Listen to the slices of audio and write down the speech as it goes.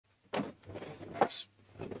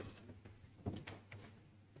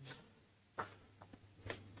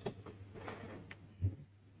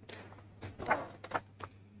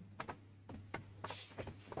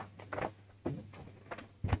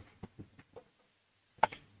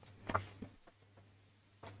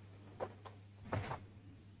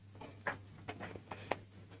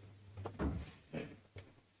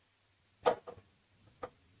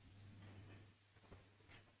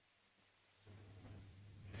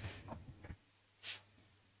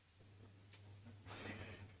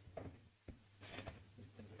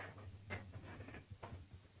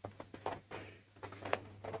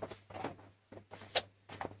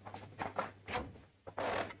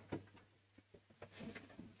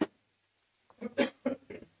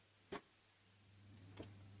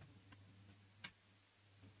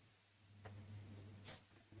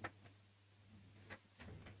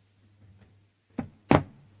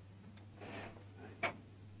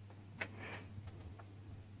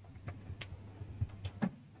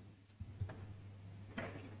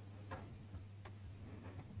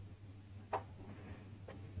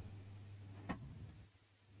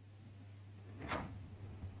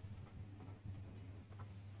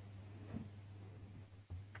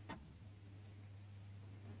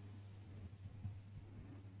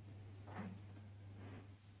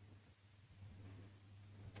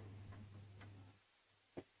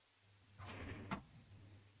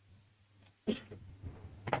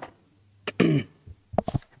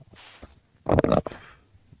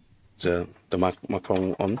The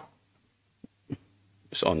microphone on?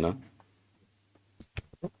 It's on now.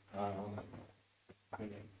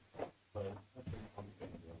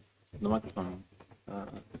 The microphone.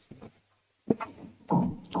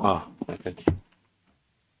 Okay.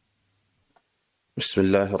 بسم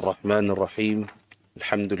الله الرحمن الرحيم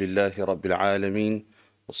الحمد لله رب العالمين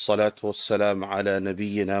والصلاة والسلام على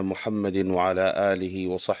نبينا محمد وعلى آله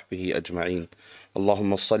وصحبه أجمعين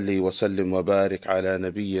اللهم صل وسلم وبارك على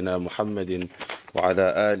نبينا محمد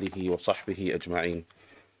وعلى آله وصحبه أجمعين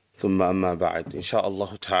ثم أما بعد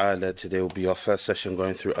Inshallah ta'ala, today will be our first session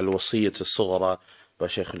going through Al-Wasiyyah As-Sughra by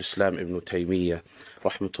Shaykh al-Islam Ibn Taymiyyah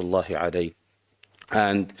rahmatullahi alayh.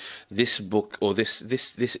 And this book, or this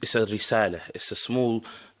is a risala. It's a small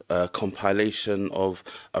compilation of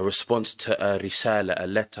a response to a risala, a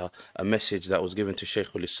letter, a message that was given to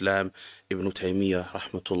Shaykh al-Islam Ibn Taymiyyah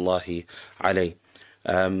rahmatullahi alayh.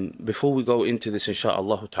 Before we go into this,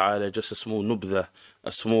 inshaAllah ta'ala, just a small nubdha,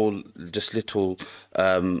 a small, just little,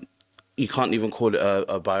 you can't even call it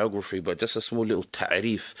a biography, but just a small little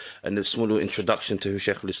ta'rif and a small little introduction to who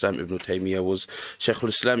Shaykh al-Islam Ibn Taymiyyah was. Shaykh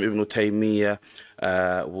al-Islam Ibn Taymiyyah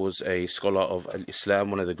was a scholar of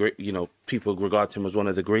al-Islam, one of the great, people regard him as one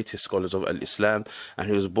of the greatest scholars of al-Islam, and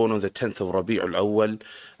he was born on the 10th of Rabi' al-Awwal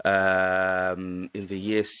in the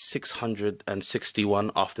year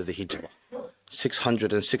 661 after the Hijrah.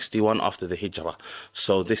 661 after the Hijrah.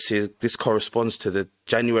 So this corresponds to the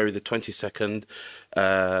January the 22nd,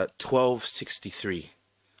 1263.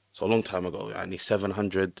 So a long time ago, only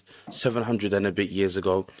 700 and a bit years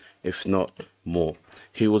ago, if not more.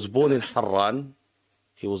 He was born in Harran.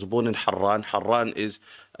 Harran is,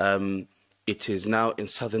 it is now in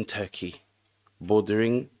southern Turkey,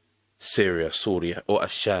 bordering Syria, or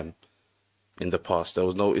Ash-Sham in the past. There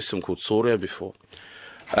was no ism called Syria before.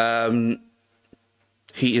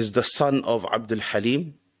 He is the son of Abdul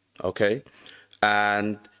Halim, okay,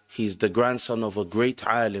 and he's the grandson of a great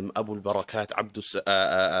alim, Abul Barakat,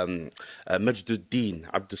 Majduddin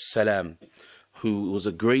Abdus Salam, who was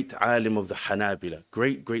a great alim of the Hanabila,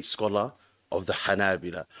 great scholar of the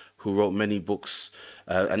Hanabila, who wrote many books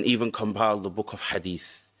and even compiled the book of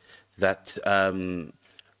Hadith that Imam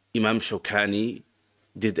Shawkani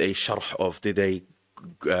did a sharh of, did a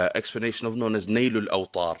explanation of, known as Nailul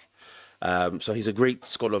Awtar. So he's a great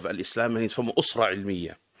scholar of al-Islam, and he's from Usra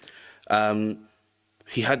Ilmiya.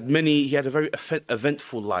 He had a very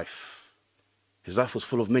eventful life. His life was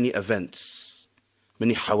full of many events.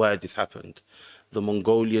 Many hawadith happened. The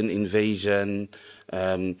Mongolian invasion,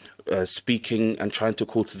 speaking and trying to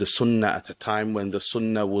call to the Sunnah at a time when the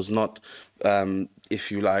Sunnah was not,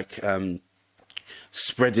 if you like,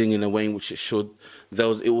 spreading in a way in which it should.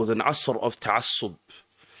 It was an asr of ta'assub.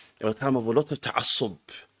 It was a time of a lot of ta'assub.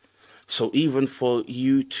 So even for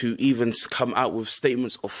you to even come out with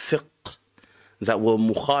statements of fiqh that were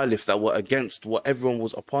mukhalif, that were against what everyone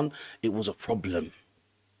was upon, it was a problem.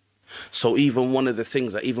 So even one of the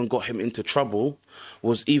things that even got him into trouble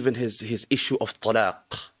was even his issue of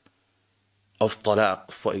talaq.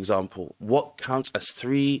 For example. What counts as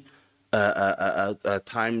three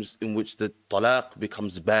times in which the talaq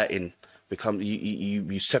becomes ba'in?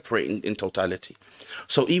 You separate in totality.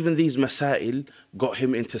 So even these masail got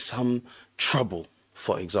him into some trouble,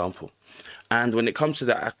 for example. And when it comes to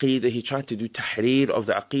the aqeedah, he tried to do tahreer of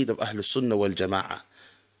the aqeedah of Ahlul Sunnah wal Jama'ah.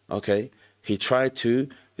 Okay? He tried to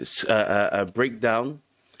break down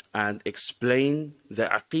and explain the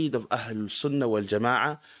aqeedah of Ahlul Sunnah wal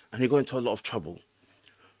Jama'ah, and he got into a lot of trouble.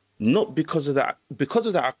 Not because of the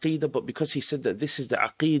aqeedah, but because he said that this is the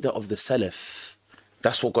aqeedah of the Salaf.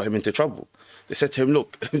 That's what got him into trouble. They said to him,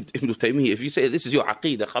 look, Ibn Taymiyyah, if you say this is your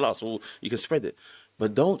aqeedah, khalas, well, you can spread it.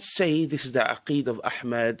 But don't say this is the aqeedah of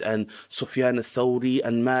Ahmad and Sufyan al-Thawri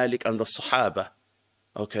and Malik and the Sahaba.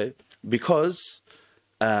 Okay? Because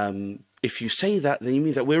if you say that, then you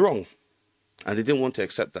mean that we're wrong. And they didn't want to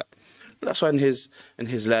accept that. That's why in his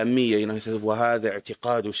Lamiyya, he says, وَهَذَا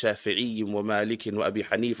اعْتِقَادُ شَافِعِيٍّ وَمَالِكٍ وَأَبِي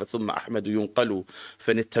حَنِيفَ ثُمَّ أَحْمَدُ يُنْقَلُ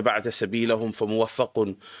فَإِنِ اتَّبَعْتَ سَبِيلَهُمْ فَمُوَفَّقٌ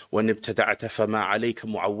وَإِنِ ابْتَدَعْتَ فَمَا عَلَيْكَ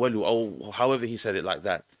مُعَوَّلُ, or however he said it like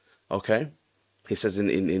that. Okay? He says in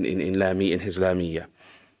his Lamiyya.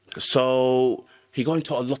 So he got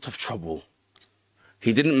into a lot of trouble.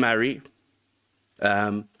 He didn't marry,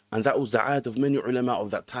 and that was the ad of many ulama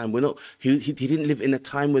of that time. He didn't live in a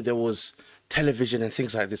time where there was television and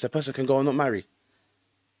things like this. A person can go and not marry.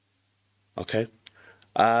 Okay?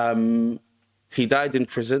 He died in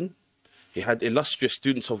prison. He had illustrious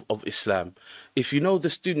students of Islam. If you know the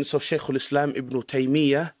students of Shaykh al-Islam Ibn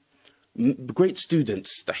Taymiyyah, great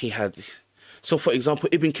students that he had. So for example,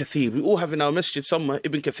 Ibn Kathir, we all have in our masjid somewhere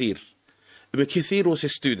Ibn Kathir. Ibn Kathir was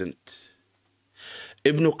his student.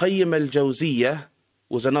 Ibn Qayyim al-Jawziyyah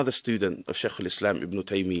was another student of Shaykh al-Islam Ibn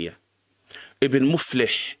Taymiyyah. Ibn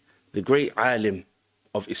Muflih, the great alim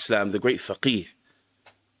of Islam, the great faqih,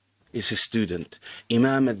 is his student.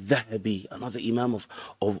 Imam al-Dhahabi, another imam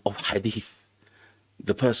of hadith,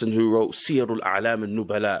 the person who wrote Siyar al-A'lam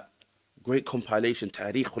al-Nubala, great compilation,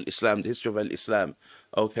 Tarikh al-Islam, the history of al-Islam,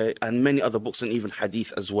 okay, and many other books and even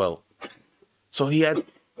hadith as well. So he had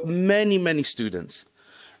many, many students.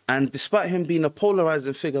 And despite him being a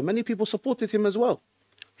polarizing figure, many people supported him as well.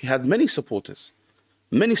 He had many supporters.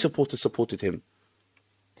 Many supporters supported him.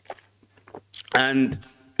 And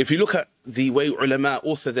if you look at the way ulama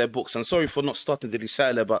author their books, and sorry for not starting the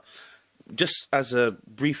risala, but just as a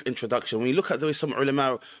brief introduction, when you look at the way some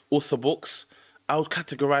ulama author books, I would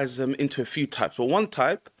categorize them into a few types. Well, one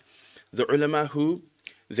type, the ulama who,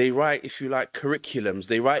 they write, if you like, curriculums.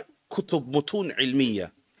 They write kutub mutun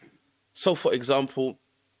ilmiya. So, for example,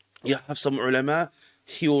 you have some ulama,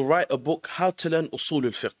 he will write a book, How to Learn Usul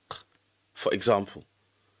al-Fiqh, for example.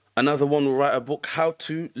 Another one will write a book, How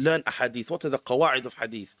to Learn a Hadith. What are the qawa'id of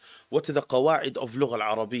Hadith? What are the qawa'id of Lugha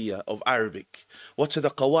al-Arabiya, of Arabic? What are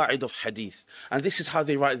the qawa'id of Hadith? And this is how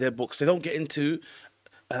they write their books. They don't get into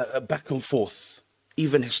back and forth,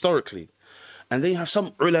 even historically. And then you have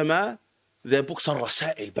some ulama, their books are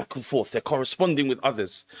rasail, back and forth. They're corresponding with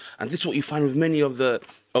others. And this is what you find with many of the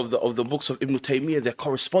books of Ibn Taymiyyah. They're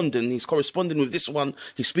corresponding. He's corresponding with this one.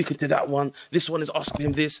 He's speaking to that one. This one is asking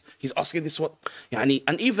him this. He's asking this one.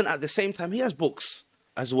 And even at the same time, he has books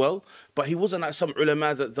as well. But he wasn't like some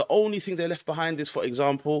ulama that the only thing they left behind is, for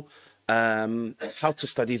example, how to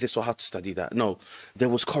study this or how to study that. No, there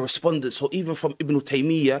was correspondence. So even from Ibn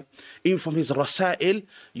Taymiyyah, even from his rasail,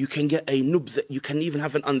 you can get a nubdh, you can even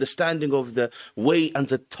have an understanding of the way and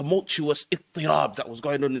the tumultuous ittirab that was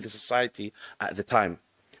going on in the society at the time.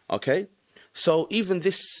 Okay? So even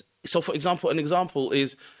this, so for example, an example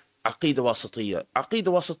is Aqidah Wasatiyya.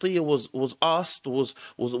 Aqidah Wasatiyya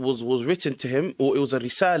was written to him, or it was a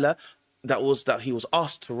risala that he was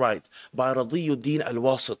asked to write by Radiyuddin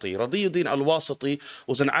al-Wasiti. Radiyuddin al-Wasiti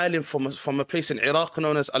was an alim from a place in Iraq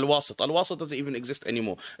known as Al-Wasit. Al-Wasit doesn't even exist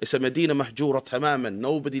anymore. It's a Medina mahjura tamaman.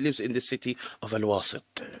 Nobody lives in the city of Al-Wasit.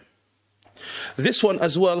 This one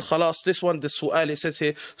as well, khalas, this one, the su'al, it says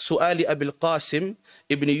here, Su'ali Abil Qasim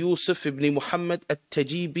ibn Yusuf ibn Muhammad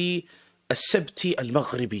al-Tajibi al-Sabti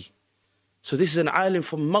al-Maghribi. So this is an alim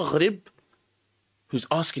from Maghrib who's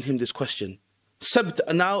asking him this question. Sabt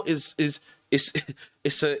now is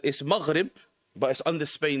Maghrib, but it's under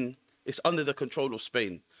Spain. It's under the control of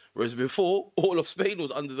Spain. Whereas before, all of Spain was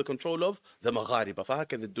under the control of the Maghariba.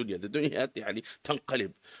 فهكذا الدنيا. The dunya يعني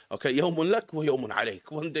تنقلب. Okay, يوم لك ويوم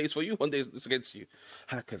عليك. One day is for you, one day is against you.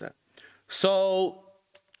 هكذا. So,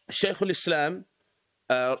 Shaykh al-Islam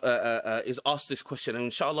is asked this question, and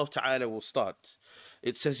inshallah ta'ala we'll start.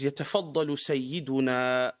 It says, يتفضل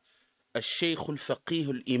سيدنا الشيخ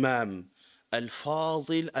الفقيه الإمام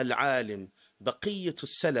الفاضل العالم بقية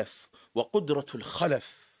السلف وقدرة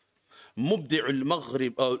الخلف مبدع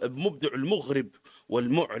المغرب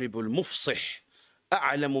والمعرب المفصح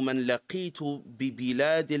أعلم من لقيت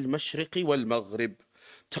ببلاد المشرق والمغرب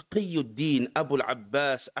تقي الدين أبو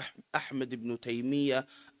العباس أحمد بن تيمية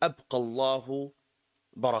أبقى الله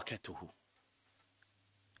بركته.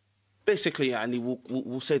 Basically, يعني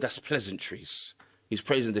we'll say that's pleasantries. He's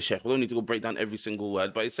praising the Shaykh. We don't need to go break down every single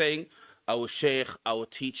word, but he's saying our Shaykh, our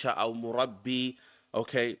teacher, our Murabbi,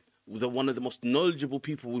 okay, one of the most knowledgeable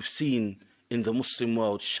people we've seen in the Muslim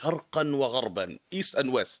world, Sharqan wa Gharban, East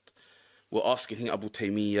and West. We're asking him, Abu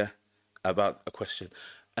Taymiyyah, about a question.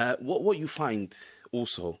 What you find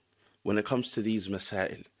also when it comes to these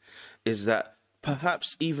masail is that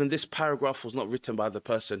perhaps even this paragraph was not written by the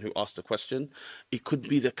person who asked the question. It could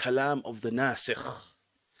be the kalam of the nasikh.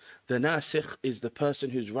 The nasikh is the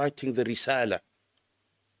person who's writing the risala.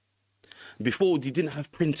 Before, they didn't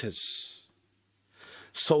have printers.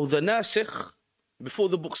 So the nasikh, before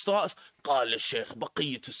the book starts, قال الشيخ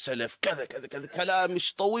بقية السلف كذا كذا كذا كلام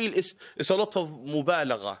مش طويل. It's a lot of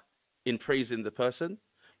mubalagha in praising the person.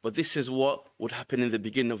 But this is what would happen in the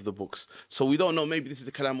beginning of the books. So we don't know, maybe this is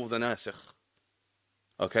the kalam of the nasikh.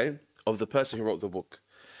 Okay? Of the person who wrote the book.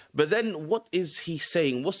 But then what is he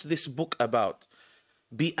saying? What's this book about?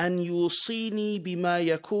 بأن يوصيني بما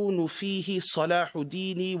يكون فيه صلاح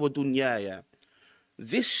ديني ودنياي.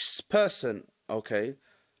 This person, okay,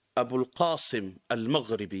 Abul Qasim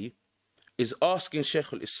al-Maghribi, is asking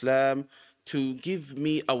Shaykh al-Islam to give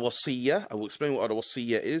me a wasiyyah. I will explain what a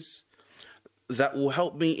wasiyyah is. That will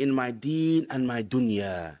help me in my deen and my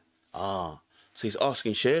dunya. So he's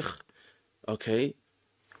asking Shaykh, okay,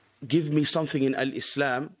 give me something in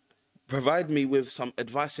al-Islam provide me with some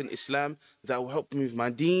advice in Islam that will help me with my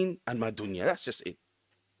deen and my dunya. That's just it.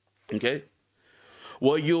 Okay?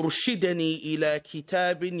 وَيُرْشِدَنِي إِلَى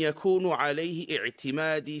كِتَابٍ يَكُونُ عَلَيْهِ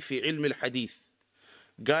اِعْتِمَادِي فِي عِلْمِ الْحَدِيثِ.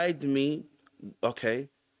 Guide me, okay,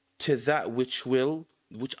 to that which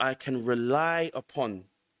I can rely upon,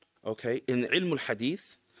 okay, in ilm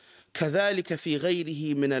al-hadith, كذلك في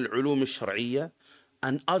غيره من العلوم الشرعية,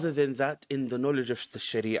 and other than that in the knowledge of the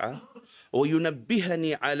Sharia.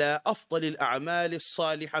 وينبهني على أفضل الأعمال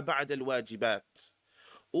الصالحة بعد الواجبات.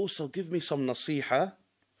 Also give me some nasiha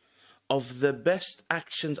of the best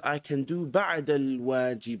actions I can do بعد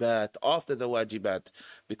الواجبات, after the wajibat,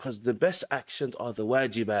 because the best actions are the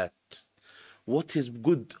wajibat. What is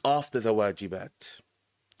good after the wajibat?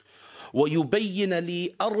 ويبين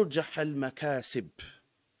لي أرجح المكاسب.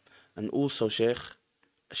 And also Shaykh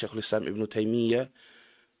al-Islam Ibn Taymiyyah,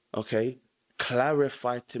 okay,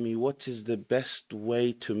 clarified to me what is the best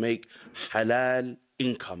way to make halal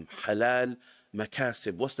income, halal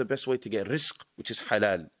makasib. What's the best way to get rizq, which is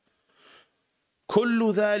halal?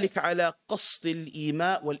 كل ذلك على قصد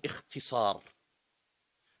الإيماء والاختصار.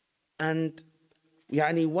 And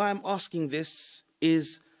why I'm asking this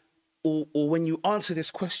is, or when you answer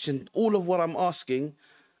this question, all of what I'm asking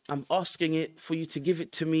it for you to give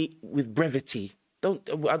it to me with brevity. I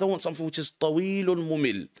don't want something which is طويل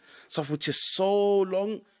ممل, something which is so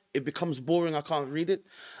long it becomes boring, I can't read it.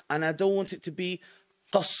 And I don't want it to be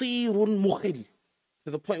قصير مخل,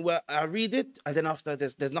 to the point where I read it and then after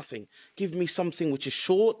there's nothing. Give me something which is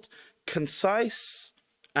short, concise,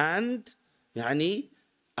 and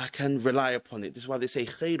I can rely upon it. This is why they say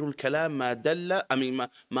خير الكلام ما دل,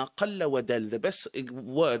 ما قل ودل. The best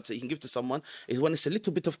words that you can give to someone is when it's a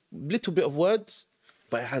little bit of words,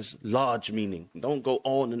 but it has large meaning. Don't go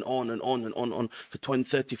on and on and on and on for 20,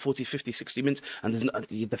 30, 40, 50, 60 minutes and there's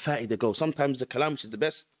the fa'idah go. Sometimes the kalam which is the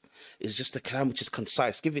best is just the kalam which is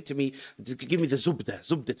concise. Give it to me, give me the zubda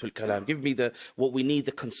tul kalam. Give me what we need,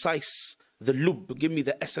 the concise, the lub. Give me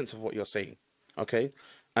the essence of what you're saying. Okay?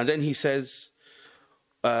 And then he says,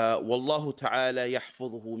 Wallahu ta'ala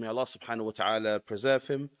yahfadhuhu, may Allah subhanahu wa ta'ala preserve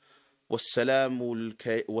him. والسلام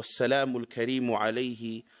الكريم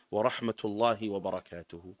عليه ورحمة الله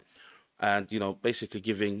وبركاته. And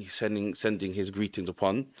basically sending his greetings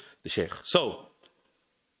upon the Shaykh. So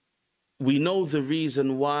we know the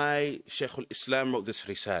reason why Shaykh al-Islam wrote this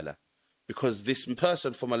risala, because this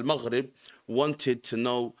person from Al-Maghrib wanted to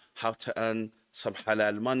know how to earn some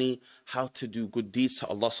halal money, how to do good deeds to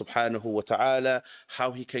Allah subhanahu wa ta'ala,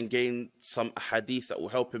 how he can gain some hadith that will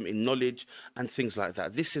help him in knowledge and things like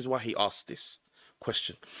that. This is why he asked this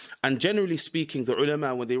question. And generally speaking, the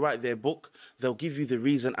ulama, when they write their book, they'll give you the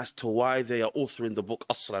reason as to why they are authoring the book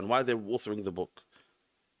aslan, why they're authoring the book.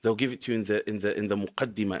 They'll give it to you in the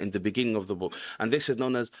muqaddimah, in the beginning of the book. And this is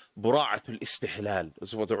known as bura'atul istihlal.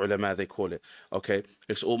 That's what the ulama, they call it. Okay?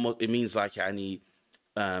 It means like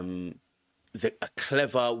a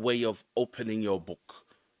clever way of opening your book,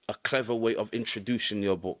 a clever way of introducing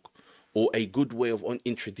your book, or a good way of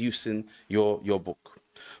introducing your book.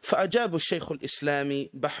 فأجاب الشيخ الإسلامي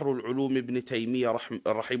بحر العلوم ابن تيمية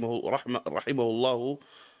رحمه الله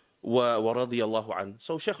ورضي الله عنه.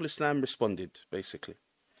 So Shaykh al-Islam responded, basically.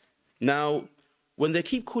 Now, when they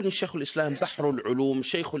keep calling Shaykh al-Islam Bahr al-Ulum,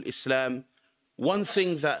 Shaykh al-Islam, one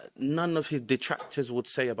thing that none of his detractors would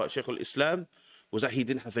say about Shaykh al-Islam was that he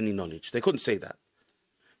didn't have any knowledge. They couldn't say that.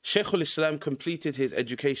 Shaykh al-Islam completed his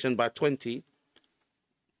education by 20,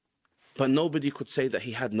 but nobody could say that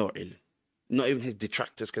he had no ilm. Not even his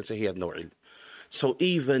detractors can say he had no ilm. So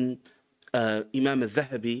even Imam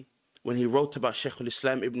al-Dhahabi, when he wrote about Shaykh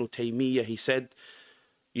al-Islam Ibn Taymiyyah, he said,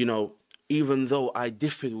 even though I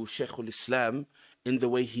differed with Shaykh al-Islam in the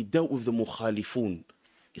way he dealt with the mukhalifun.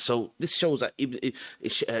 So this shows that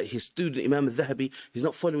his student Imam al-Dhahabi, he's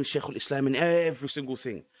not following Shaykh al-Islam in every single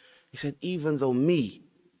thing. He said, even though me,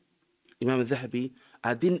 Imam al-Dhahabi,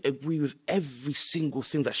 I didn't agree with every single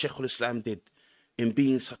thing that Shaykh al-Islam did in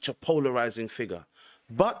being such a polarizing figure,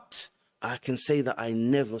 but I can say that I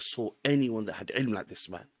never saw anyone that had ilm like this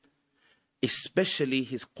man. Especially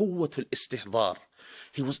his quwwat al-istihdar.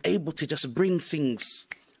 He was able to just bring things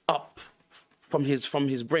up from his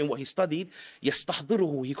brain, what he studied.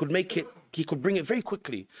 يستحضره, he could bring it very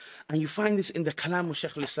quickly. And you find this in the kalam of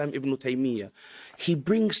Shaykh al-Islam Ibn Taymiyyah. He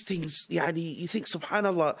brings things, you think,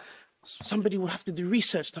 subhanallah, somebody would have to do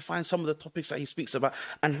research to find some of the topics that he speaks about,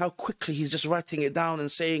 and how quickly he's just writing it down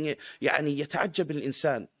and saying it. يتعجب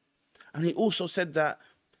الإنسان. And he also said that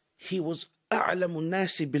he was أعلم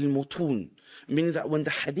الناس بالمتون, meaning that when the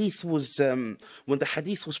hadith was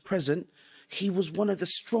present, he was one of the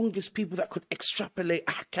strongest people that could extrapolate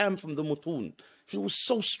ahkam from the mutun. He was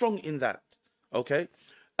so strong in that. Okay,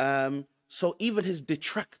 so even his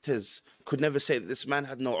detractors could never say that this man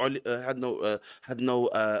had no ilm,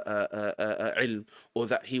 or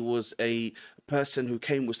that he was a person who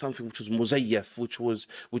came with something which was muzayyaf,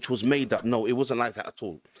 which was made up. No, it wasn't like that at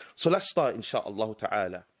all. So let's start, inshaAllah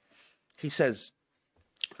ta'ala. He says,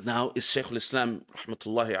 now is Shaykh al-Islam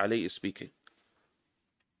rahmatullahi alayhi is speaking,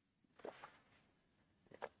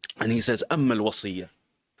 and he says, أما الوصية,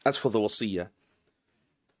 as for the wasiyyah,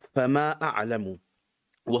 فما أعلم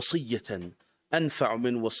وصية أنفع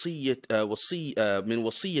من وصية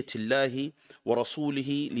الله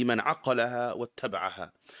ورسوله لمن عقلها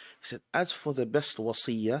واتبعها. He said, as for the best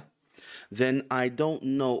wasiyyah, then I don't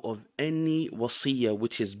know of any wasiyyah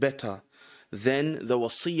which is better than the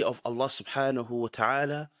wasiyyah of Allah subhanahu wa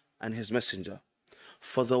ta'ala and His Messenger,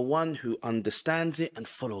 for the one who understands it and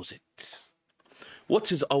follows it.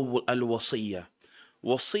 What is al-wasiyyah?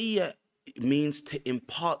 Wasiyyah means to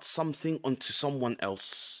impart something onto someone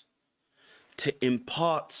else. To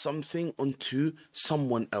impart something onto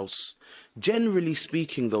someone else. Generally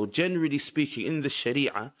speaking though, in the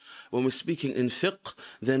Sharia, when we're speaking in fiqh,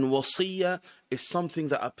 then wasiyyah is something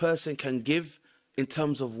that a person can give in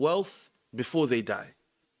terms of wealth before they die.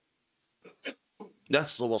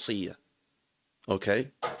 That's the wasiyyah.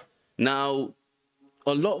 Okay? Now,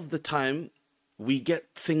 a lot of the time, we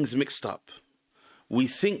get things mixed up. We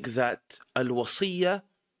think that al-wasiyyah,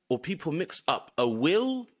 or people mix up a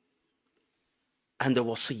will and a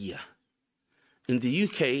wasiyyah. In the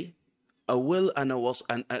UK, a will and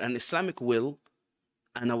an Islamic will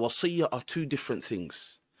and a wasiyyah are two different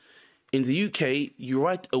things. In the UK, you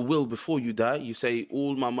write a will before you die. You say,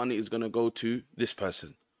 all my money is going to go to this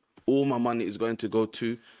person. All my money is going to go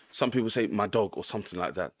to, some people say, my dog or something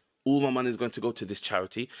like that. All my money is going to go to this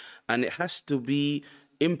charity. And it has to be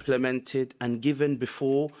implemented and given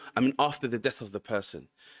after the death of the person.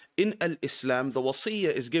 In Al-Islam, the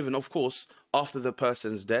wasiyyah is given, of course, after the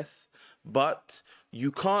person's death, but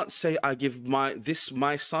you can't say, I give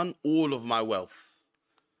my son all of my wealth.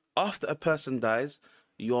 After a person dies,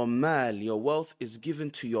 your mal, your wealth is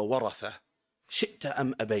given to your waratha, shi'ta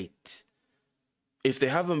am abayt. If they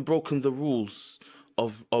haven't broken the rules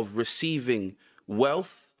of receiving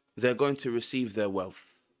wealth, they're going to receive their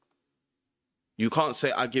wealth. You can't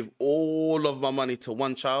say, I give all of my money to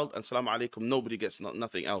one child and salaam alaikum, nobody gets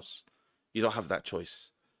nothing else. You don't have that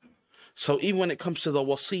choice. So even when it comes to the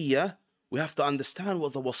wasiyyah, we have to understand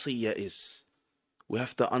what the wasiyyah is. We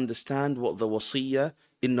have to understand what the wasiyyah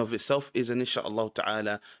in of itself is, and inshaAllah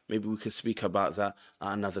ta'ala, maybe we can speak about that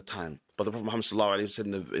at another time. But the Prophet Muhammad sallallahu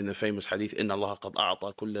alayhi wa sallam in the famous hadith, إِنَّ اللَّهَ قَدْ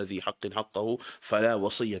أَعْطَى كُلَّ ذِي حَقٍّ حَقَّهُ فَلَا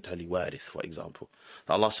وَصِيَّةَ لِوَارِثٍ, for example.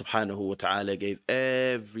 Allah subhanahu wa ta'ala gave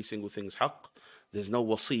every single thing's haqq. There's no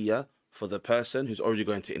wasiyyah for the person who's already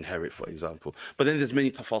going to inherit, for example. But then there's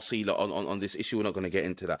many tafasil on this issue. We're not going to get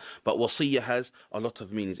into that. But wasiyyah has a lot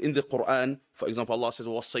of meanings. In the Quran, for example, Allah says,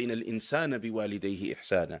 وَوَصَّيْنَا الْإِنسَانَ بِوَالِدَيْهِ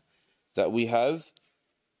إِحْسَانًا, that we have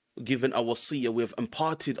given a wasiyyah, we have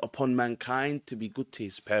imparted upon mankind to be good to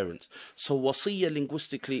his parents. So wasiyyah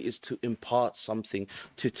linguistically is to impart something,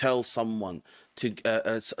 to tell someone, to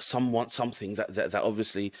something that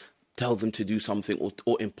obviously tell them to do something,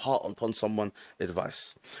 or impart upon someone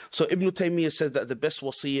advice. So Ibn Taymiyyah said that the best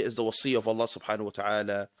wasiyyah is the wasiyyah of Allah subhanahu wa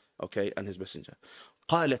ta'ala, okay, and His Messenger.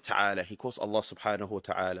 قال تعالى, he quotes Allah subhanahu wa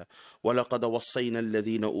ta'ala, وَلَقَدْ وَصَّيْنَا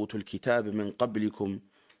الَّذِينَ أُوتُوا الْكِتَابَ مِنْ قَبْلِكُمْ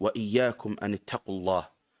وَإِيَّاكُمْ أَنِ اتَّقُوا اللَّهِ.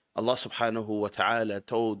 Allah subhanahu wa ta'ala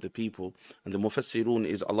told the people, and the Mufassirun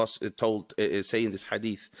is saying this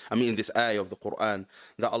hadith, in this ayah of the Quran,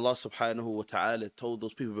 that Allah subhanahu wa ta'ala told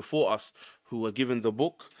those people before us who were given the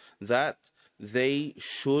book that they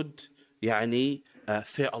should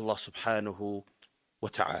fear Allah subhanahu wa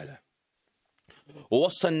ta'ala.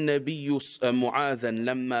 ووصى النبي معاذا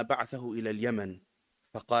لما بعثه إلى اليمن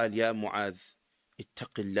فقال يا معاذ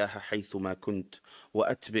اتق الله حيثما كنت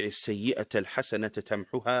وأتبع السيئة الحسنة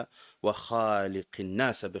تمحها وخالق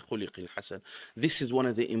الناس بخلق حسن. This is one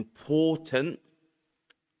of the important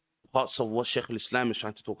parts of what Shaykh al-Islam is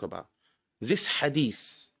trying to talk about. This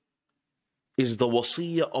hadith is the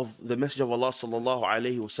wasiyyah of the Messenger of Allah sallallahu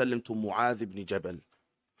alayhi wa sallam to Mu'adh ibn Jabal.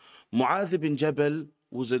 Mu'adh ibn Jabal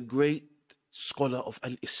was a great scholar of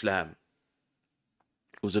Al-Islam.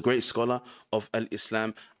 He was a great scholar of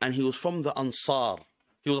Al-Islam, and he was from the Ansar.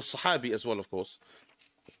 He was a Sahabi as well, of course.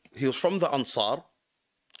 He was from the Ansar,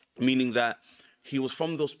 meaning that he was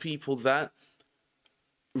from those people that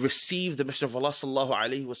received the Messenger of Allah sallallahu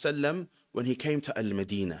alayhi wa sallam when he came to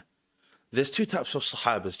Al-Madinah. There's two types of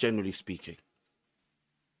Sahabas, generally speaking.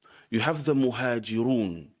 You have the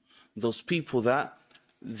Muhajirun. those people that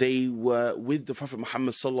they were with the Prophet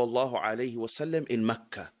Muhammad sallallahu alaihi wasallam in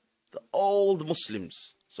Mecca. The old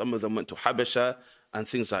Muslims. Some of them went to Habasha and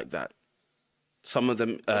things like that. Some of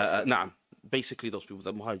them, basically those people,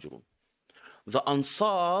 the Muhajirun. The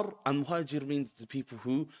Ansar, and Muhajir means the people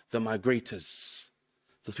who, the migrators.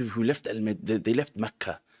 Those people who left, they left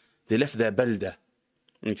Mecca. They left their balda.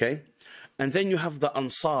 Okay? And then you have the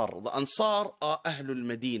Ansar. The Ansar are Ahlul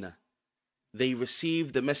Medina. They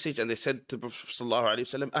received the message and they said to the Prophet sallallahu alaihi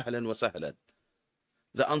wasallam, Ahlan wa sahlan.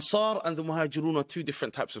 The Ansar and the Muhajirun are two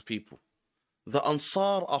different types of people. The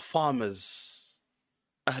Ansar are farmers.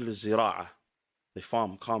 Ahlul Zira'ah. They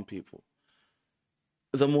farm, calm people.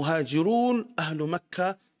 The Muhajirun, Ahlul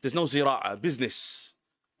Makkah, there's no Zira'ah, business.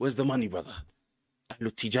 Where's the money, brother?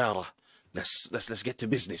 Ahlul Tijara. Let's get to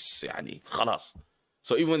business. Yani, khalas.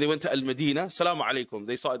 So even when they went to Al-Madinah, Assalamu alaikum,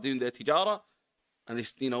 they started doing their Tijara. And they,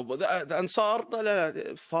 you know, but the Ansar,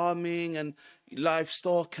 farming and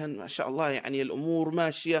livestock and mashallah, يعني الأمور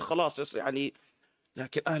ماشية خلاص يعني.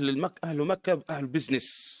 لكن أهل مكة أهل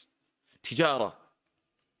business تجارة.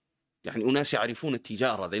 يعني أناس يعرفون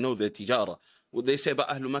التجارة. They know their تجارة. What they say about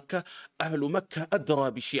أهل مكة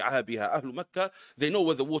أدرى بشعابها. أهل مكة, they know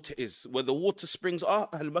where the water is. Where the water springs are,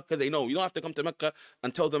 أهل مكة, they know. You don't have to come to Mecca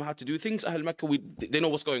and tell them how to do things. أهل مكة, they know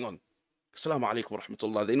what's going on. Assalamu alaikum wa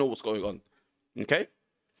rahmatullah. They know what's going on. Okay?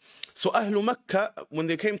 So Ahlul Makkah, when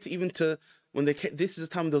they came this is a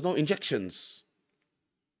time there was no injections.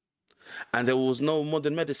 And there was no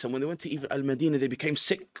modern medicine. When they went to even Al-Madinah, they became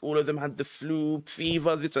sick. All of them had the flu,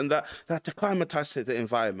 fever, this and that. They had to climatize to the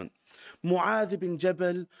environment. Mu'adh bin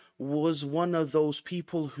Jabal was one of those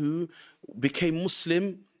people who became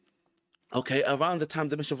Muslim, okay, around the time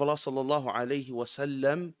the Messenger of Allah sallallahu alayhi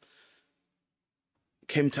wasallam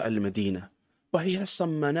came to Al-Madinah. But he has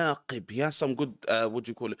some manaqib, he has some good,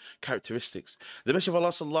 characteristics. The Messenger of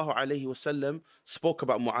Allah sallallahu alayhi wasallam spoke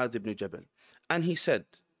about Mu'adh ibn Jabal. And he said,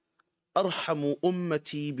 أرحم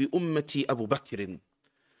أمتي بأمتي أبو بكر.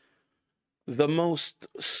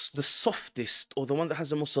 The softest, or the one that has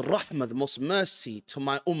the most rahmah, the most mercy to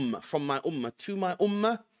my ummah, from my ummah to my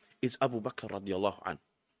ummah, is Abu Bakr radiallahu anhu.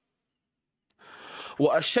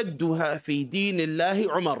 وأشدها في دين الله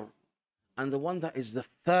عمر. And the one that is the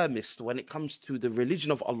firmest when it comes to the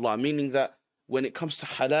religion of Allah, meaning that when it comes to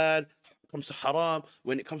halal, comes to haram,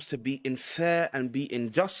 when it comes to being fair and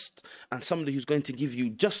being just, and somebody who's going to give you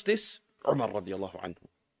justice, Umar radiallahu anhu.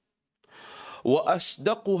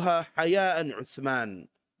 وَأَصْدَقُهَا حَيَاءً عُثْمَانٍ.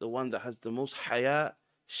 The one that has the most haya,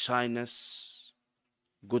 shyness,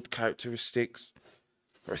 good characteristics,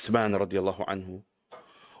 Uthman radiallahu anhu.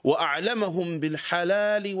 وَأَعْلَمَهُمْ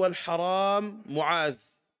بِالْحَلَالِ وَالْحَرَامِ Mu'adh.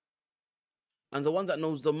 And the one that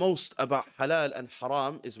knows the most about halal and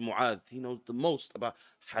haram is Mu'adh. He knows the most about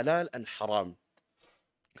halal and haram.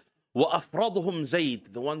 وَأَفْرَضُهُمْ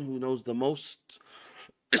Zayd. The one who knows the most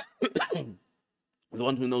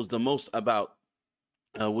about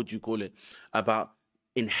about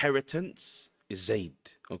inheritance is Zayd.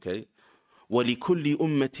 Okay. وَلِكُلِّ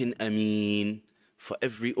أُمَّةٍ أَمِينٍ. For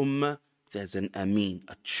every ummah there's an ameen,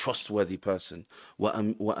 a trustworthy person.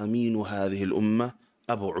 وَأَمِينُ هَذِهِ الْأُمَّةِ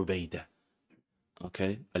أَبُو عُبَيْدَةٍ.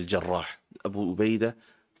 Okay, Al-Jarrah, Abu Ubaidah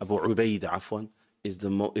afwan, is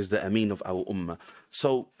the Ameen of our Ummah.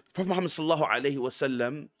 So Prophet Muhammad sallallahu alayhi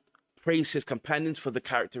wasallam praised his companions for the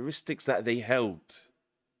characteristics that they held.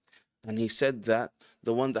 And he said that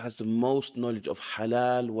the one that has the most knowledge of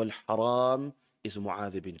halal wal haram is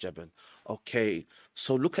Mu'adh bin Jabal. Okay,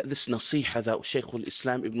 so look at this nasiha that Shaykh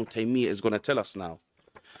al-Islam Ibn Taymiyyah is going to tell us now.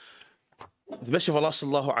 The Messenger of Allah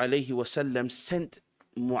sallallahu alayhi wasallam sent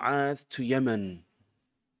Mu'adh to Yemen.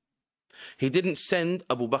 He didn't send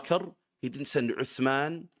Abu Bakr, he didn't send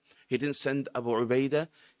Uthman, he didn't send Abu Ubaidah,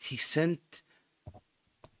 he sent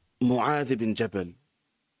Mu'adh bin Jabal.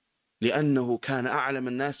 لأنه كان أعلم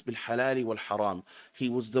الناس بالحلال والحرام. He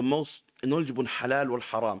was the most knowledgeable in halal wal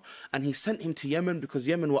haram. And he sent him to Yemen because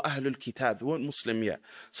Yemen were Ahlul Kitab, they weren't Muslim yet.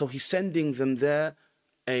 So he's sending them there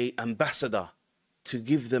an ambassador to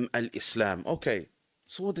give them al-Islam. Okay,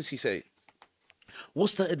 so what does he say?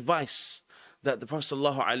 What's the advice that the Prophet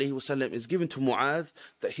ﷺ is given to Mu'adh,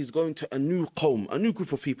 that he's going to a new qawm, a new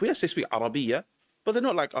group of people? Yes, they speak Arabiya, but they're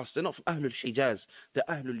not like us. They're not from Ahlul Hijaz. They're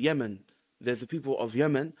Ahlul Yemen. They're the people of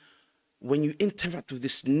Yemen. When you interact with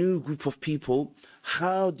this new group of people,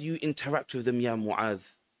 how do you interact with them, ya Mu'adh?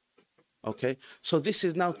 Okay, so this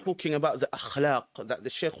is now talking about the akhlaq that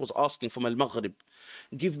the Shaykh was asking from Al-Maghrib.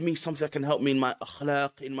 Give me something that can help me in my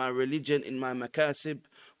akhlaq, in my religion, in my makasib.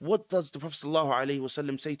 What does the Prophet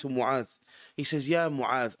ﷺ say to Mu'adh? He says, Ya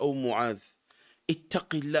Mu'adh, O Mu'adh,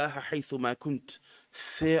 ittaqillaha haythu ma kunt.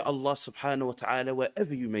 Fear Allah subhanahu wa ta'ala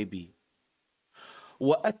wherever you may be.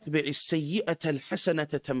 وَأَتْبِعِ السَّيِّئَةَ الْحَسَنَةَ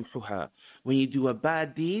تَمْحُهَا. When you do a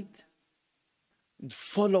bad deed,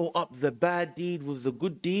 follow up the bad deed with the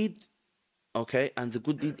good deed, okay? And the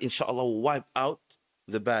good deed, inshallah, will wipe out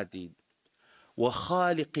the bad deed.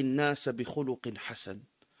 وَخَالِقِ النَّاسَ بِخُلُقٍ حَسَنٍ.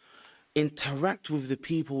 Interact with the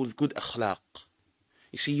people with good akhlaq.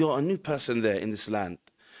 You see, you're a new person there in this land.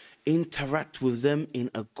 Interact with them in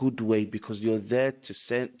a good way, because you're there to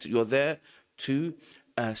spread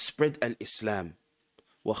al-Islam.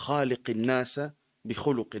 وَخَالِقِ النَّاسَ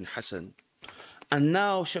بِخُلُقٍ حَسَنٍ. And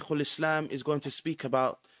now Shaykh al-Islam is going to speak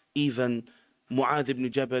about even Mu'adh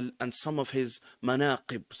ibn Jabal and some of his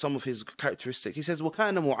manaqib, some of his characteristics. He says,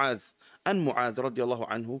 وَكَانَ مُعَاذ أن معاذ رضي الله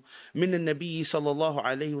عنه من النبي صلى الله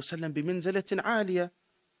عليه وسلم بمنزلة عالية.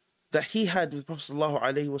 That he had with Prophet صلى الله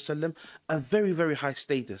عليه وسلم a very, very high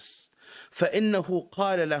status. فإنه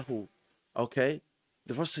قال له, okay,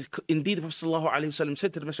 indeed the Prophet صلى الله عليه وسلم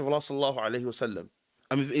said to the Messenger of Allah صلى الله عليه وسلم,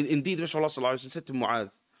 indeed the Messenger of Allah صلى الله عليه وسلم said to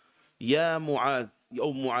Mu'adh, يا معاذ,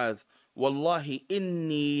 O Mu'adh, والله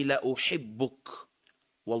إني لأحبك.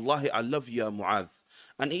 Wallahi, I love you, ya Mu'adh.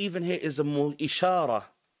 And even here is a more ishara.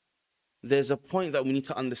 There's a point that we need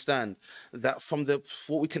to understand, that from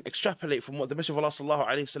what we can extrapolate from what the Messenger of Allah sallallahu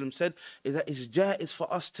alayhi wasallam said, is that it's jaiz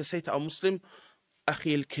for us to say to our Muslim,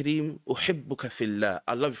 Akhi al-Kareem, uhibbuka fillah.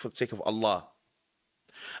 I love you for the sake of Allah.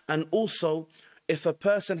 And also, if a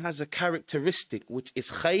person has a characteristic which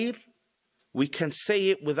is khair, we can say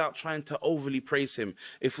it without trying to overly praise him.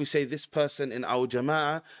 If we say this person in our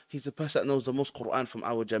jama'ah, he's the person that knows the most Quran from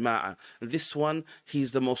our jama'ah. This one,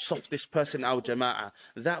 he's the most softest person in our jama'ah.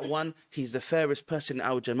 That one, he's the fairest person in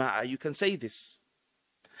our jama'ah. You can say this.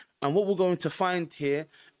 And what we're going to find here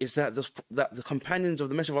is that the companions of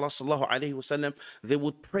the Messenger of Allah sallallahu alaihi wasallam, they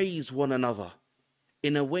would praise one another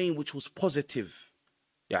in a way which was positive.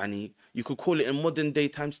 Yani, you could call it in modern day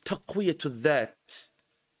times, taqwiyatul dhat.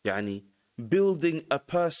 Yani, building a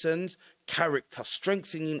person's character,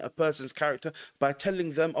 strengthening a person's character by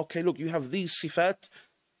telling them, okay, look, you have these sifat,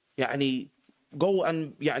 يعني, go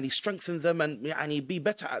and يعني, strengthen them and يعني, be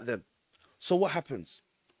better at them. So what happens?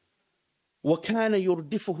 وَكَانَ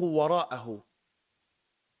يُرْدِفُهُ وَرَاءَهُ.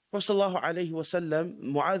 Prophet sallallahu alayhi wa sallam,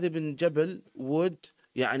 Mu'adh ibn Jabal would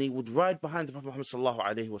ride behind the Prophet Muhammad sallallahu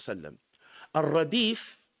alayhi wa sallam.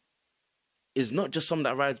 Al-Radif is not just someone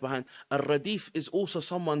that rides behind. Al-Radif is also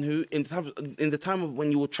someone who, in the time of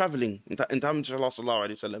when you were traveling, in the time of Sallallahu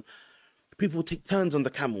Alaihi Wasallam, people would take turns on the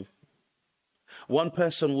camel. One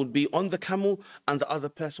person would be on the camel and the other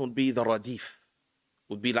person would be the Radif,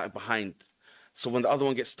 would be like behind. So when the other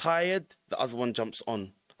one gets tired, the other one jumps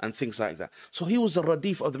on and things like that. So he was the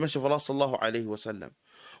Radif of the Messenger of Allah Sallallahu Alaihi Wasallam.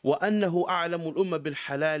 وَأَنَّهُ أَعْلَمُ الْأُمَّةِ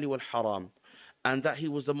بِالْحَلَالِ وَالْحَرَامِ. And that he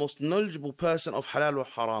was the most knowledgeable person of halal or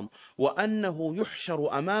haram. وَأَنَّهُ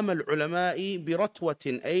يُحْشَرُ أَمَامَ الْعُلَمَاءِ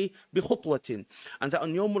بِرَتْوَةٍ أي بِخُطْوَةٍ. And that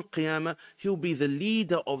on Yawm al-Qiyamah, he'll be the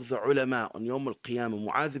leader of the ulama. On Yawm al-Qiyamah,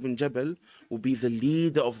 Mu'adh ibn Jabal will be the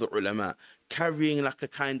leader of the ulama, carrying like a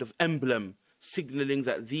kind of emblem, signaling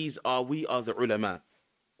that we are the ulama.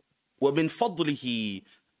 وَمِنْ فَضْلِهِ.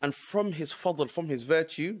 And from his fadl, from his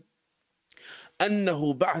virtue,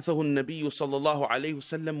 أنه بعثه النبي صلى الله عليه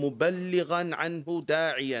وسلم مبلغا عنه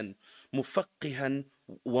داعيا مفقها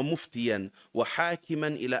ومفتيا وحاكما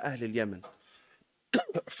إلى أهل اليمن.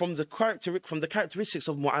 From the characteristics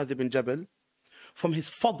of Mu'adh ibn Jabal, from his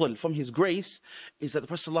fadl, from his grace, is that the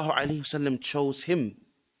Prophet صلى الله عليه وسلم chose him,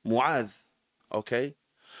 Mu'adh, okay,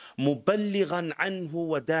 مبلغا عنه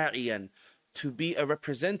وداعيا, to be a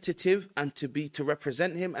representative and to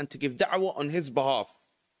represent him and to give da'wah on his behalf.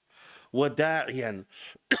 وداعيا,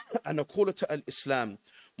 and a caller to al-Islam.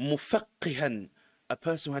 مفقها, a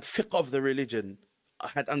person who had fiqh of the religion,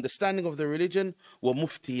 had understanding of the religion.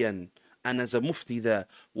 ومفتيا, and as a mufti there.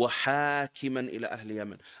 وحاكما إلى أهل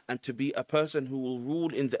اليمن, and to be a person who will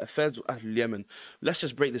rule in the affairs of Ahl Yemen. Let's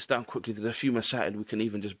just break this down quickly. There's a few masail we can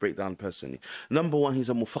even just break down personally. Number one, he's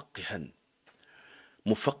a mufaqihan.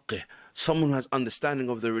 Mufaqqih, someone who has understanding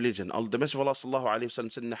of the religion. The Messenger of Allah sallallahu alayhi wa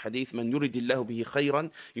sallam said in the hadith, Man yuridillahu bihi khayran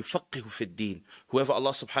yufaqqihu fid deen. Whoever Allah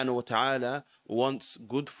subhanahu wa ta'ala wants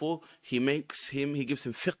good for, he gives him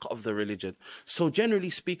fiqh of the religion. So generally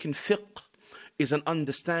speaking, fiqh is an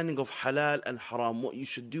understanding of halal and haram, what you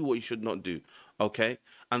should do, what you should not do. Okay?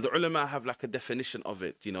 And the ulama have like a definition of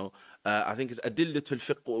it, you know. I think it's adillatul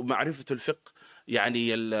fiqh, ma'rifatul fiqh,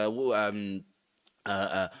 يعني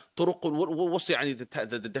طرق, what's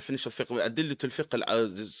the definition of fiqh? أدلة الفقه,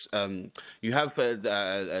 you have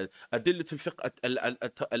أدلة الفقه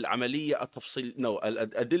العملية التفصيل, no,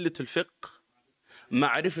 أدلة الفقه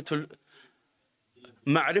معرفة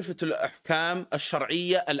معرفة الأحكام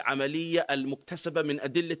الشرعية العملية المكتسبة من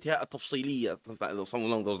أدلتها التفصيلية, something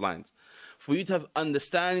along those lines. For you to have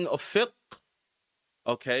understanding of fiqh,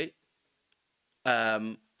 okay,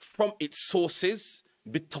 from its sources,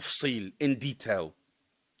 بالتفصيل, in detail.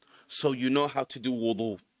 So you know how to do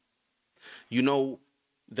wudu. You know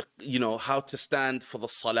how to stand for the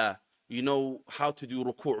salah. You know how to do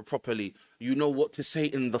ruku' properly. You know what to say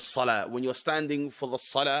in the salah. When you're standing for the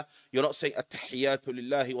salah, you're not saying at-tahiyyatu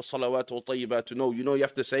lillahi wa salawatu wa tayyibatu. No, you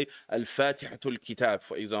have to say al-fatihatul kitab,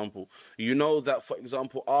 for example. You know that, for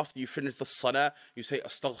example, after you finish the salah, you say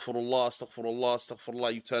astaghfirullah, astaghfirullah,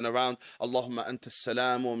 astaghfirullah. You turn around, Allahumma anta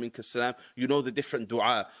salam wa minka salam. You know the different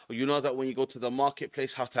dua. You know that when you go to the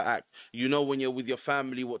marketplace, how to act. You know when you're with your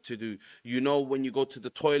family, what to do. You know when you go to the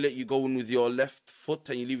toilet, you go in with your left foot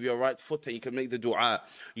and you leave your right foot and you can make the dua.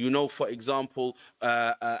 You know, for example,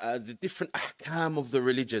 the different ahkam of the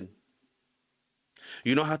religion.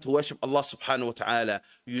 You know how to worship Allah subhanahu wa ta'ala.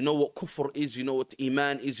 You know what kufr is. You know what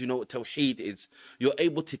iman is. You know what tawheed is. You're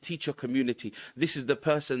able to teach your community. This is the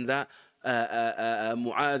person that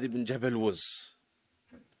Mu'adh ibn Jabal was.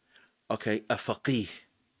 Okay, a faqih.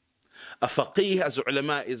 A faqih, as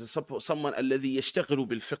ulama, is someone الذي يشتغل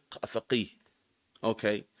بالفقه, a faqih.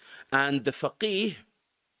 Okay, and the faqih,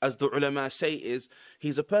 as the ulama say, is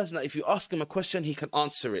he's a person that if you ask him a question, he can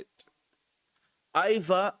answer it.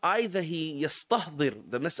 Either he yastahdir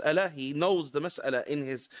the mas'ala, he knows the mas'ala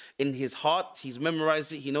in his heart, he's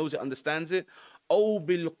memorized it, he knows it, understands it. أو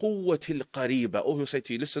بالقوة القريبة, or he'll say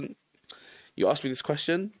to you, listen, you asked me this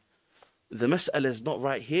question, the mas'ala is not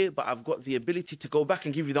right here, but I've got the ability to go back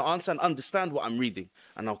and give you the answer and understand what I'm reading,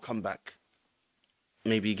 and I'll come back.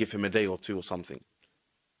 Maybe give him a day or two or something.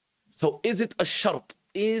 So is it a shart?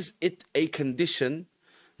 Is it a condition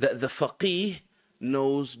that the faqih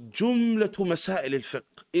knows jumlatu masail al-fiqh?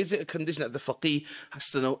 Is it a condition that the faqih has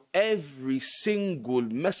to know every single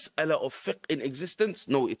mas'ala of fiqh in existence?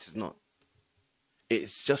 No, it is not.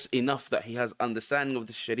 It's just enough that he has understanding of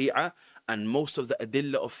the sharia and most of the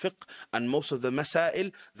adillah of fiqh and most of the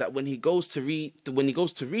masail, that when he goes to read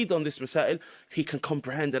on this masail, he can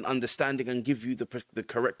comprehend and understanding and give you the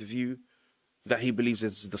correct view that he believes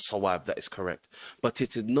is the sawab, that is correct. But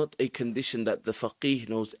it is not a condition that the faqih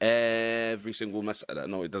knows every single mas'ala.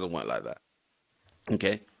 No, it doesn't work like that.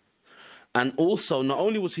 Okay? And also, not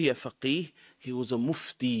only was he a faqih, he was a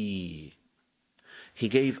mufti. He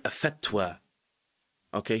gave a fatwa.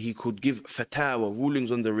 Okay, he could give fatawa,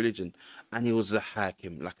 rulings on the religion. And he was a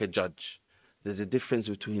hakim, like a judge. There's a difference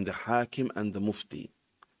between the hakim and the mufti.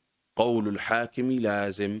 قول الحاكم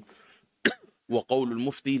لازم وقول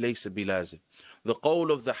المفتي ليس بلازم. The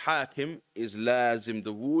qawl of the hakim is lazim.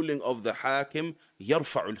 The ruling of the hakim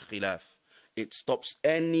يرفع الخلاف. It stops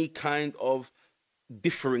any kind of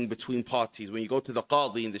differing between parties. When you go to the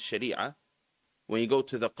qadi in the sharia, when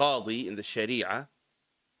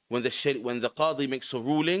the qadi makes a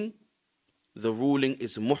ruling, the ruling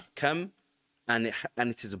is muhkam and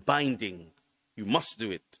it is binding. You must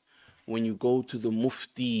do it. When you go to the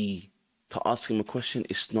mufti to ask him a question,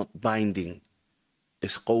 it's not binding.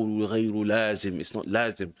 It's qawl غير lazim. It's not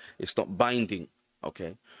lazim. It's not binding.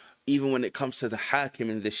 Okay. Even when it comes to the hakim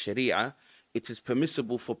in the sharia, it is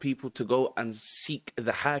permissible for people to go and seek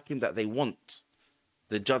the hakim that they want,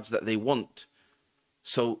 the judge that they want.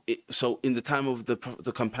 So in the time of the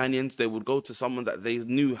companions, they would go to someone that they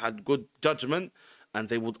knew had good judgment, and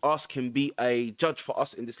they would ask him, be a judge for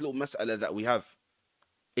us in this little mas'ala that we have.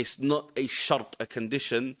 It's not a shart, a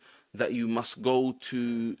condition, that you must go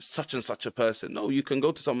to such and such a person. No, you can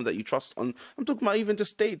go to someone that you trust on. I'm talking about even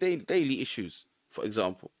just daily issues, for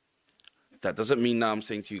example. That doesn't mean now I'm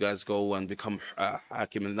saying to you guys go and become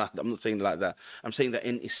hakim and that. I'm not saying like that. I'm saying that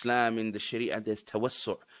in Islam, in the Sharia, there's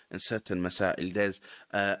tawassu' in certain masail. There's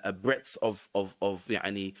a breadth of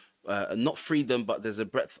يعني, not freedom, but there's a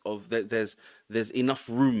breadth of there's enough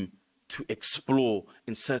room to explore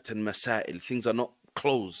in certain masail. Things are not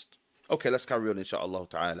closed. Okay, let's carry on, inshaAllah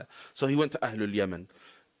ta'ala. So he went to Ahlul Yemen.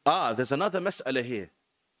 There's another mas'ala here.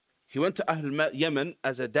 He went to Ahlul Yemen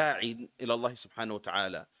as a da'i ila Allah subhanahu wa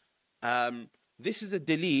ta'ala. This is a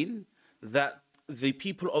dalil that the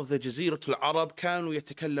people of the Jaziratul Arab كانوا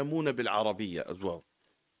يتكلمون بالعربية as well.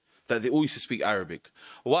 That they all used to speak Arabic.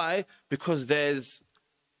 Why? Because there's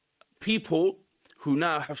people who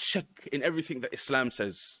now have shak in everything that Islam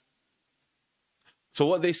says. So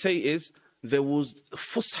what they say is, there was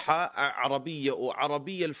Fusha Arabiya or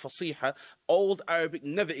Arabiya al-Fasiha. Old Arabic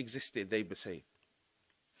never existed, they say.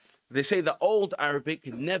 They say that old Arabic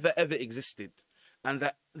never ever existed. And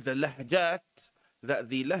that the lahjat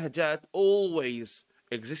always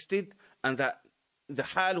existed, and that the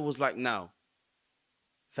hal was like now.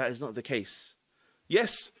 that is not the case.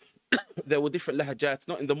 Yes, there were different lahajat,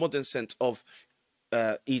 not in the modern sense of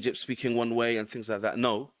Egypt speaking one way and things like that,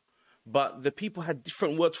 no. But the people had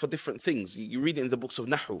different words for different things. You read it in the books of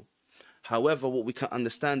Nahu. However, what we can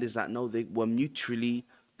understand is that no, they were mutually,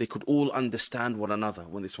 they could all understand one another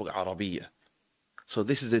when they spoke Arabiya. So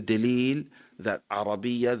this is a dalil that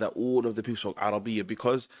Arabiya, that all of the people spoke Arabiya,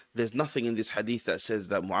 because there's nothing in this hadith that says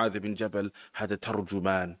that Mu'adh bin Jabal had a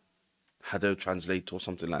tarjuman, had a translator or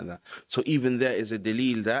something like that. So even there is a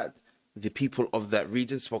dalil that the people of that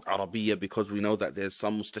region spoke Arabiya, because we know that there's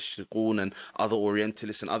some mustashriqun and other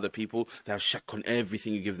Orientalists and other people that have shak on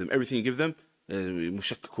everything you give them. Everything you give them,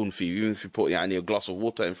 mushakkakun fi. Even if you put a glass of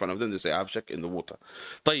water in front of them, they say, I have shak in the water.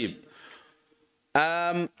 طيب.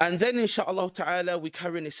 And then inshallah ta'ala we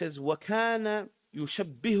carry on. It says, وَكَانَ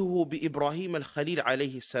يُشَبِّهُهُ بِإِبْرَاهِيمَ الْخَلِيلِ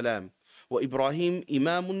عَلَيْهِ السَّلَامِ وإبراهيم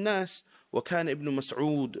إمام الناس وكان ابن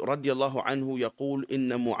مسعود رضي الله عنه يقول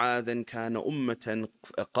إن معاذا كان أمة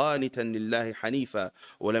قانتا لله حنيفا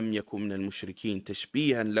ولم يكن من المشركين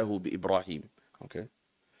تشبيها له بإبراهيم. Okay.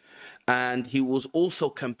 And he was also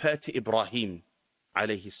compared to Ibrahim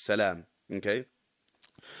عليه السلام. Okay.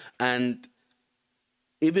 And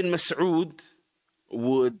Ibn Mas'ud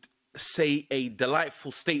would say a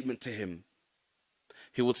delightful statement to him.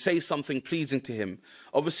 He would say something pleasing to him.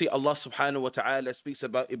 Obviously, Allah subhanahu wa ta'ala speaks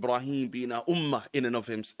about Ibrahim being a ummah in and of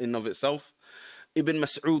itself. Ibn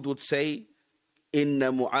Mas'ud would say,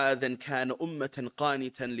 Inna Mu'adhan kana ummatan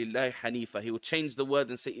qanitan lillahi hanifa. He would change the word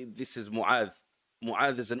and say, this is Mu'adh.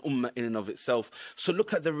 Mu'adh is an ummah in and of itself. So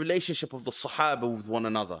look at the relationship of the Sahaba with one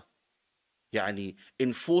another. Yani,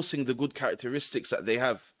 enforcing the good characteristics that they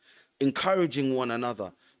have, encouraging one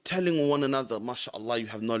another, telling one another, mashallah, you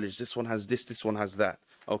have knowledge, this one has this one has that.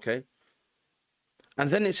 Okay. And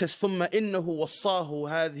then it says, ثم إنه وصاه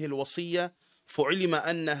هذه الوصية فعلم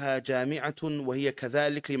أنها جامعة وهي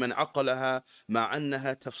كذلك لمن عقلها مع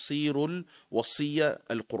أنها تفسير الوصية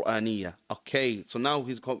القرآنية. Okay, so now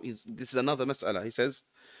this is another مسألة. He says,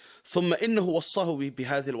 ثم إنه وصاه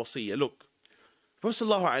بهذه الوصية. Look, Prophet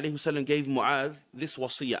ﷺ gave Mu'adh this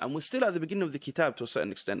wasiyah, and we're still at the beginning of the kitab to a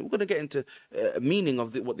certain extent. We're going to get into meaning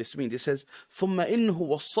of what this means. It says, ثُمَّ إِنَّهُ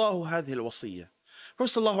وَصَّاهُ هَذِهِ الْوَصِيَّةِ.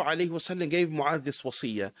 Prophet ﷺ gave Mu'adh this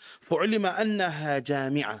wasiyah, فَعُلِمَ أَنَّهَا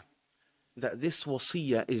جَامِعَةٌ. That this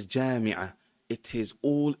wasiyah is jami'ah. It is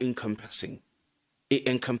all-encompassing. It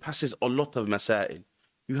encompasses a lot of masail.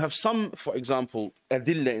 You have some, for example,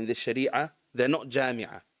 adilla in the sharia, they're not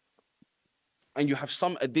jami'ah. And you have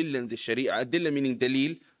some adilla in the sharia, adilla meaning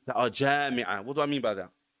dalil, that are jami'ah. What do I mean by that?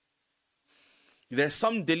 There's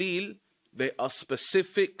some dalil, they are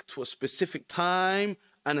specific to a specific time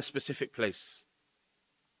and a specific place.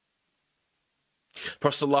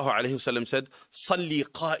 Prophet ﷺ said, صَلِّي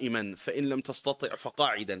قَائِمًا فَإِن لَمْ تَسْتَطِعْ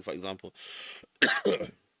فَقَاعِدًا, for example.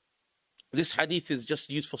 This hadith is just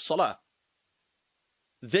used for salah.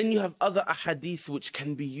 Then you have other ahadith which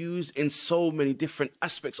can be used in so many different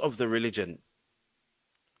aspects of the religion.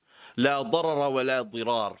 لا ضرر ولا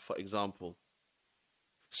ضرار, for example.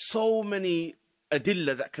 So many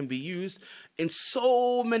adilla that can be used in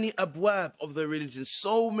so many abwab of the religion,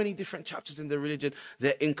 so many different chapters in the religion,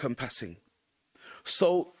 they're encompassing.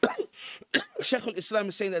 So Shaykh al-Islam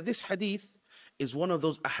is saying that this hadith is one of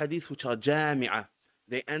those ahadith which are jami'ah.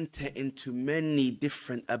 They enter into many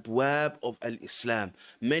different abwab of al-Islam,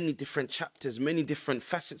 many different chapters, many different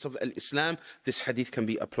facets of al-Islam this hadith can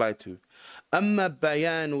be applied to. أما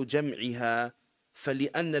بيان جمعها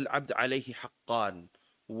فلأن العبد عليه حقان.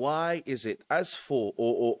 Why is it? As for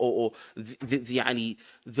the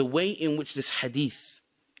way in which this hadith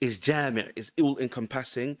is jami', is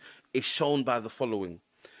all-encompassing, is shown by the following.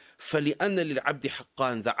 فلأن للعبد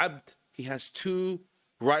حقان. The abd, he has two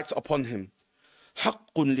rights upon him.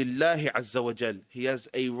 حق لله عز وجل. He has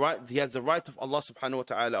a right, he has the right of Allah subhanahu wa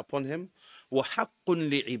ta'ala upon him. وحق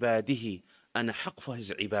لعباده. And a haqq for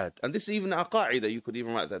his ibad. And this is even a qa'idah, you could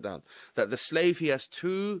even write that down. That the slave, he has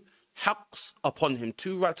two haqqs upon him,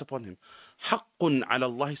 two rights upon him. حق على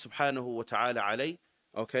الله سبحانه وتعالى عليه.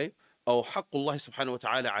 Okay? أو حق الله سبحانه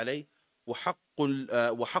وتعالى عليه.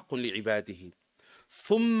 وحق لعباده.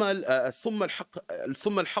 ثم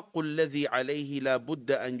الحق الذي عليه لا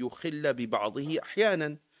بد أن يخل ببعضه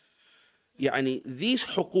أحيانا. يعني these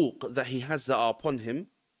حقوق that he has that are upon him,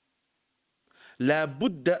 لا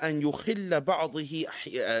بد أن يخل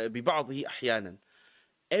ببعضه أحيانا.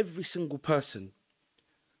 Every single person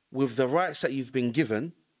with the rights that you've been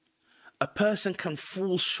given, a person can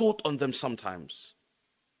fall short on them sometimes.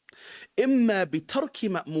 إما بترك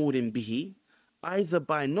مأمور به, either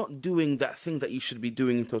by not doing that thing that you should be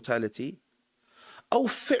doing in totality, أو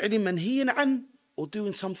فعل منهي عنه, or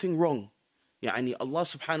doing something wrong. يعني Allah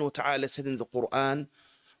subhanahu wa ta'ala said in the Quran,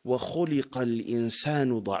 وَخُلِقَ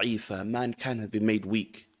الْإِنسَانُ ضَعِيفًا. Mankind has been made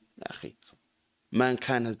weak.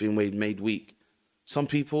 Mankind has been made weak. Some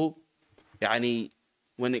people, يعني,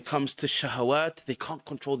 when it comes to shahawat, they can't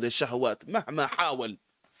control their shahawat. مهما حاول,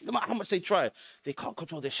 no matter how much they try, they can't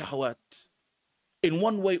control their shahawat. In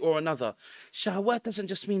one way or another. Shahawat doesn't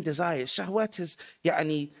just mean desire. Shahawat is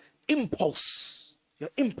يعني impulse. Your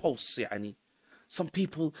impulse يعني. Some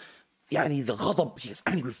people, يعني the ghadab, he gets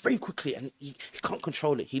angry very quickly and he can't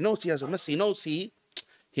control it. He knows he has a mess. He knows he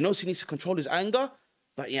needs to control his anger,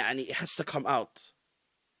 but يعني it has to come out.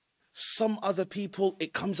 Some other people,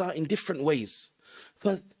 it comes out in different ways.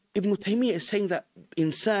 But Ibn Taymiyyah is saying that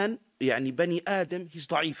insan, يعني Bani Adam, he's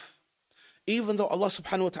da'if. Even though Allah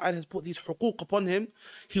subhanahu wa ta'ala has put these huquq upon him,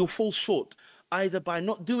 he will fall short, either by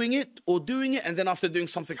not doing it or doing it and then after doing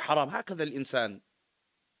something haram. هكذا الإنسان.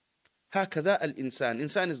 هكذا الإنسان.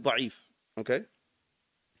 Insan is da'if. Okay?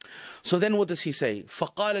 So then what does he say?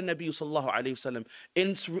 فقال النبي صلى الله عليه وسلم.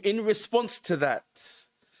 In response to that,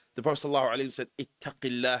 the Prophet صلى الله عليه وسلم said, اتق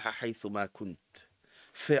الله حيث ما كنت.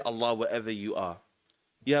 Fear Allah wherever you are.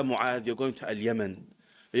 Ya Mu'adh, you're going to Al-Yemen.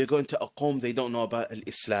 You're going to a qawm they don't know about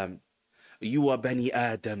Al-Islam. You are Bani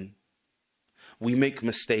Adam. We make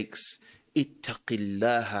mistakes. اتق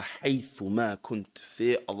الله حيث ما كنت.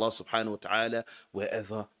 Fear Allah subhanahu wa ta'ala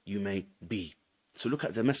wherever you may be. So look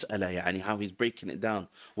at the mas'ala, يعني how he's breaking it down.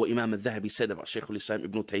 What Imam al-Dhahabi said about Shaykh al-Islam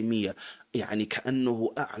Ibn Taymiyyah, يعني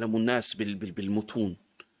كأنه أعلم الناس بالمتون.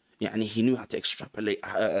 يعني he knew how to extrapolate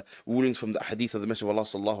rulings from the hadith of the Messenger of Allah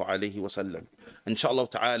sallallahu alayhi wa sallam. Inshallah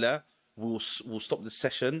ta'ala, we'll stop this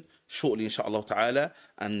session shortly, inshallah ta'ala,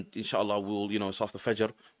 and inshallah we'll, it's after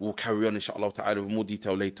Fajr, we'll carry on inshallah ta'ala with more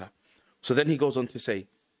detail later. So then he goes on to say,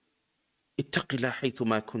 اتق الله حيث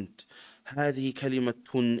ما كنت. هذه كلمة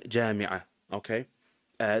جامعة. Okay?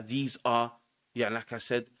 These are, like I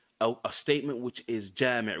said, a statement which is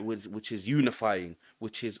jami', which is unifying,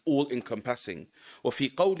 which is all-encompassing.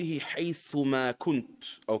 وفي قوله حيث ما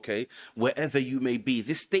كنت. Okay? Wherever you may be.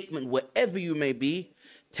 This statement, wherever you may be,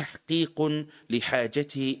 تحقيق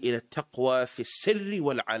لحاجته إلى التقوى في السر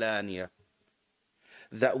والعلانية.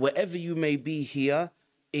 That wherever you may be here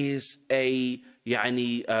is a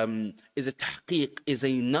tahqiq, is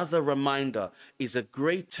another reminder, is a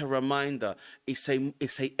greater reminder, it's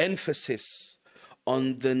a emphasis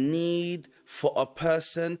on the need for a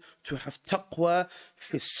person to have taqwa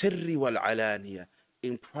fi sirri wal alaniya,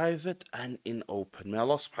 in private and in open. May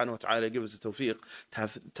Allah subhanahu wa ta'ala give us the tawfiq to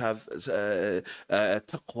have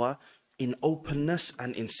taqwa in openness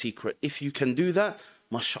and in secret. If you can do that,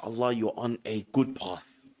 mashallah, you're on a good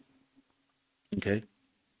path. Okay?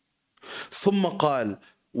 ثم قال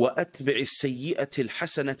وأتبع السيئة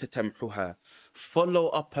الحسنة تمحها. Follow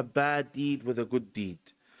up a bad deed with a good deed.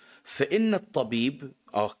 فإن الطبيب.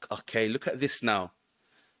 Okay, look at this now.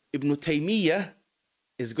 Ibn Taymiyyah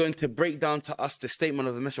is going to break down to us the statement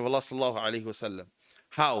of the Messenger of Allah sallallahu alayhi wa sallam.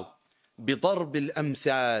 How? بضرب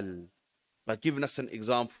الأمثال. By giving us an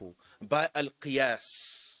example. By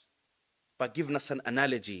al-qiyas. By giving us an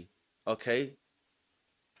analogy. Okay?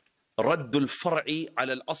 رد الفرع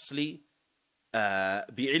على الأصل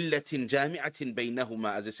بعلة جامعة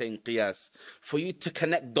بينهما, as they say in qiyas. For you to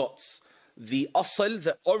connect dots. The asl,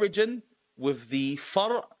 the origin, with the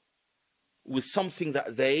far', with something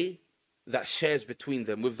that shares between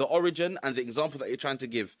them, with the origin and the example that you're trying to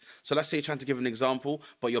give. So let's say you're trying to give an example,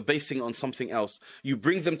 but you're basing it on something else. You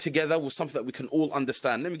bring them together with something that we can all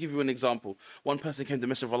understand. Let me give you an example. One person came to the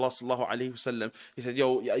Messenger of Allah sallallahu alaihi wasallam. He said,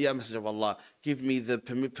 "Yo, ya Messenger of Allah, give me the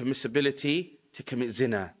permissibility to commit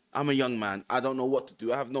zina. I'm a young man. I don't know what to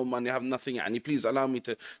do. I have no money. I have nothing. And please allow me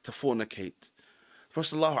to fornicate."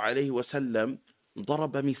 Prophet sallallahu alaihi wasallam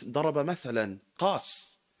ضرب مثلا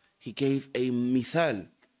قاس. He gave a mithal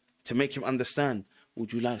to make him understand.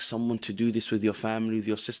 Would you like someone to do this with your family, with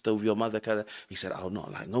your sister, with your mother? He said, I would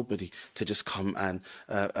not like nobody to just come and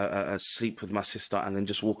sleep with my sister and then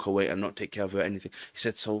just walk away and not take care of her or anything. He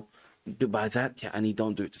said, so by that,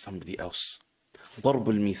 don't do it to somebody else. ضرب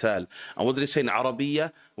المثال. And what did he say in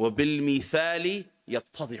Arabiya? وبالمثال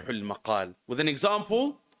يتضح المقال. With an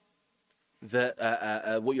example,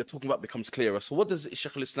 what you're talking about becomes clearer. So what does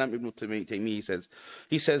Shaykh al-Islam Ibn Taymiyyah says?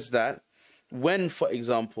 He says that when, for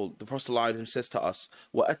example, the Prophet ﷺ says to us,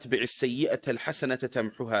 وَأَتْبِعِ السَّيِّئَةَ الْحَسَنَةَ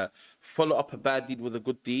تَمْحُهَا, follow up a bad deed with a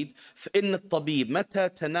good deed. فإن الطبيب متى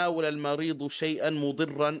تناول المريض شيئا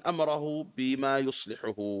مضرا أمره بما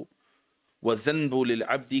يصلحه والذنب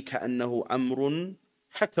للعبد كأنه أمر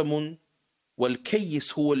حتم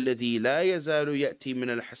والكيس هو الذي لا يزال يأتي من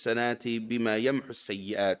الحسنات بما يمحو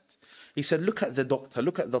السيئات. He said, look at the doctor,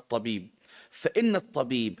 look at the tabib. فإن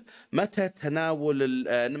الطبيب متى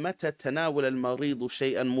تناول المريض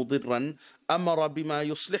شيئا مضرا أمر بما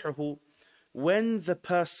يصلحه. When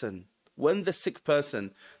the sick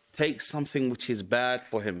person takes something which is bad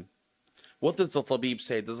for him, what does the tabib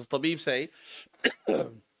say? Does the tabib say,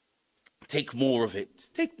 take more of it,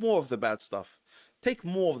 take more of the bad stuff, take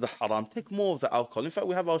more of the haram, take more of the alcohol? In fact,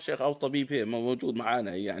 we have our Shaykh al-Tabib here, موجود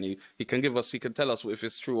معانا, يعني, he can tell us if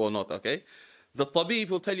it's true or not, okay? The tabib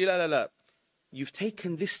will tell you, la, you've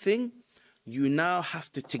taken this thing, you now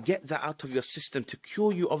have to get that out of your system, to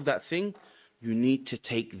cure you of that thing, you need to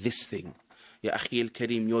take this thing. Ya akhi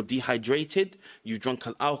al-kareem, you're dehydrated, you've drunk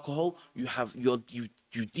alcohol, you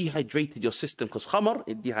dehydrated your system, because khamar,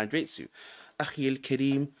 it dehydrates you. Akhi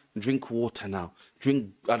al-kareem, drink water now.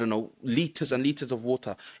 Drink, I don't know, liters and liters of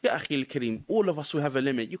water. Ya akhi al-kareem, all of us will have a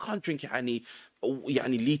limit. You can't drink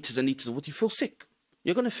liters and liters of water. You feel sick.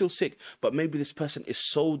 You're going to feel sick. But maybe this person is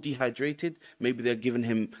so dehydrated, maybe they're giving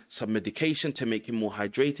him some medication to make him more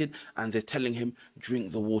hydrated, and they're telling him,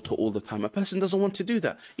 drink the water all the time. A person doesn't want to do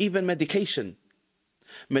that. Even medication.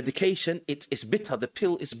 Medication, it's bitter. The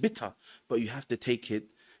pill is bitter. But you have to take it,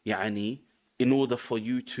 in order for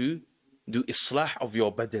you to do islah of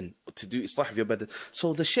your badan.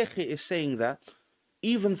 So the Shaykh is saying that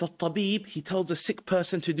even the tabib, he tells the sick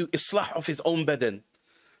person to do islah of his own badan.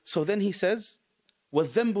 So then he says,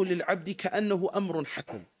 وَالذَّنْبُ لِلْعَبْدِ كَأَنَّهُ أَمْرٌ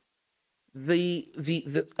حَتَمٌ.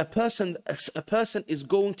 A person is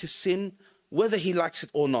going to sin whether he likes it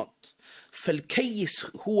or not.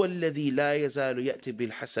 فَالْكَيِّسْ هُوَ الَّذِي لَا يَزَالُ يَأْتِ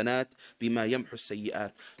بِالْحَسَنَاتِ بِمَا يَمْحُ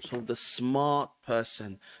السَّيِّئَاتِ. So the smart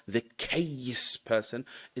person, the kayyis person,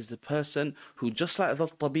 is the person who, just like the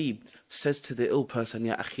tabib says to the ill person,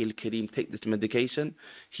 Ya akhi al-kareem, take this medication,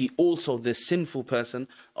 he also, the sinful person,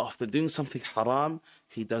 after doing something haram,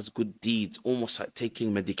 he does good deeds, almost like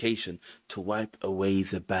taking medication to wipe away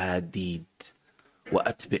the bad deed.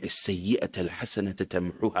 وَأَتْبِعِ السَّيِّئَةَ الْحَسَنَةَ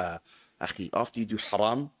تَمْحُهَا. Akhi, after you do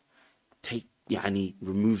haram,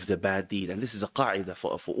 remove the bad deed. And this is a qa'idah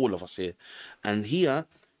for all of us here. And here,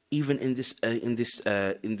 even in this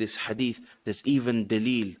hadith, there's even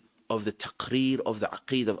dalil of the taqreer of the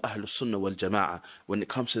aqeedah of Ahlul Sunnah wal Jama'ah when it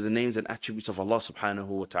comes to the names and attributes of Allah subhanahu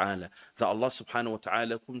wa ta'ala. That Allah subhanahu wa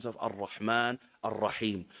ta'ala comes of Ar-Rahman,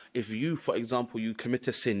 Ar-Rahim. If you, for example, you commit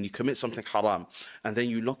a sin, you commit something haram, and then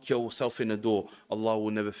you lock yourself in a door, Allah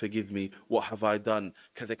will never forgive me, what have I done,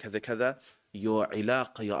 kada, kada, kada, your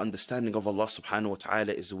ilaqa, your understanding of Allah subhanahu wa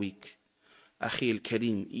ta'ala is weak. Akhi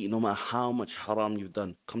al-Kareem, no matter how much haram you've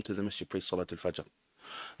done, come to the masjid, pray Salat al-Fajr.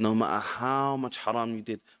 No matter how much haram you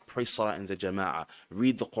did, pray Salah in the Jama'ah.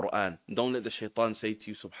 Read the Quran. Don't let the shaitan say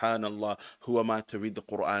to you, Subhanallah, who am I to read the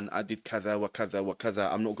Quran? I did kada wa kada wa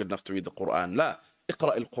kada. I'm not good enough to read the Quran. La,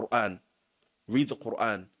 iqra al-Quran. Read the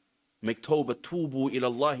Quran. Make tawbah, tubu ila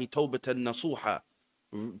Allahi tawbatan nasuha.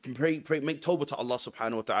 Pray, make tawbah to Allah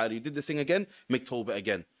subhanahu wa ta'ala. You did the thing again, make tawbah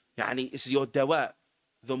again. It's your dawa.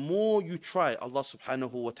 The more you try, Allah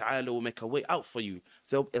subhanahu wa ta'ala will make a way out for you.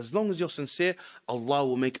 As long as you're sincere, Allah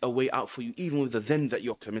will make a way out for you, even with the dhanb that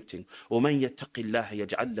you're committing. وَمَنْ يَتَّقِ اللَّهَ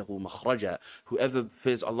يَجْعَلْ لَهُ مَخْرَجًا. Whoever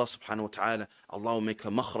fears Allah subhanahu wa ta'ala, Allah will make a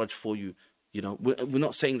makhraj for you. We're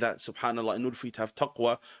not saying that, subhanAllah, in order for you to have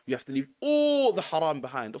taqwa, you have to leave all the haram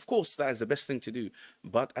behind. Of course, that is the best thing to do.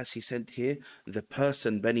 But as he said here, the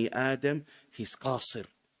person, Bani Adam, he's qasir.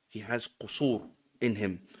 He has qusur in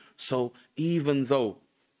him. So even though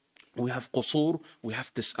we have qusur, we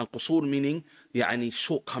have this, and qusur meaning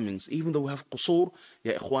shortcomings. Even though we have qusur,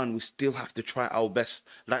 ya ikhwan, we still have to try our best,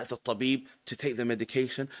 like the tabib, to take the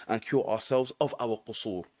medication and cure ourselves of our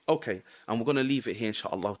qusur. Okay, and we're going to leave it here,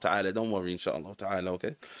 inshaAllah ta'ala. Don't worry, inshaAllah ta'ala,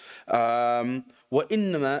 okay?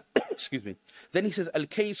 وَإِنَّمَا excuse me. Then he says,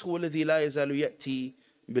 الْكَيْسُ هُوَ الَّذِي لَا يَزَالُ يَأْتِي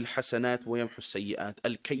بالحسنات ويمحو السيئات.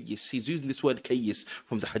 الكيس, he's using this word kayis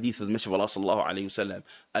from the hadith of the Messenger of Allah sallallahu alayhi wasallam.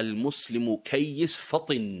 المسلم كيس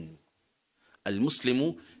فطن.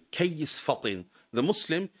 المسلم كيس فطن. The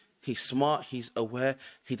Muslim, he's smart, he's aware,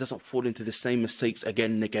 he doesn't fall into the same mistakes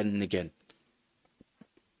again and again and again.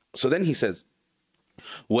 So then he says,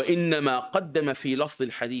 وإنما قدم في لفظ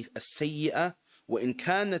الحديث السيئة وإن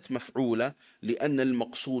كانت مفعولة لأن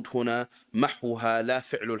المقصود هنا محوها لا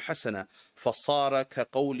فعل الحسنة فصار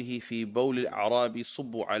كقوله في بول الأعراب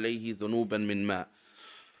صبوا عليه ذنوبا من ماء.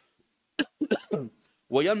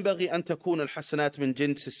 وينبغي أن تكون الحسنات من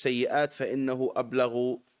جنس السيئات فإنه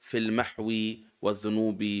أبلغ في المحو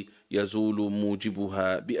والذنوب يزول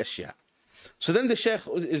موجبها بأشياء. So then the Shaykh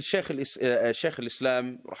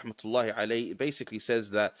al-Islam rahmatullahi alayhi basically says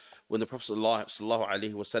that when the Prophet sallallahu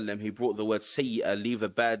alayhi wasallam, he brought the word sayyi'ah, leave a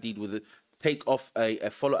bad deed with it, take off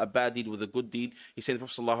follow a bad deed with a good deed. He said the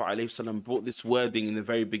Prophet ﷺ brought this wording in the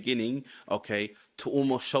very beginning, okay, to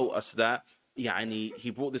almost show us that.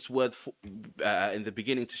 He brought this word in the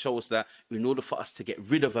beginning to show us that in order for us to get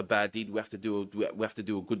rid of a bad deed, we have to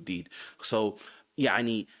do a good deed. So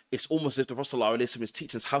it's almost as if the Prophet ﷺ is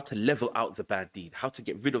teaching us how to level out the bad deed, how to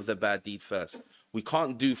get rid of the bad deed first. We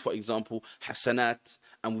can't do, for example, hasanat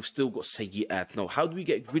and we've still got sayyi'at. No, how do we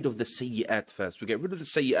get rid of the sayyi'at first? We get rid of the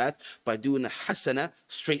sayyi'at by doing a hasana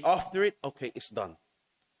straight after it. Okay, it's done.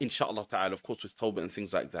 Inshallah ta'ala, of course, with tawbah and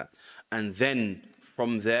things like that. And then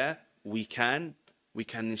from there, we can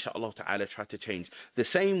inshallah ta'ala try to change. The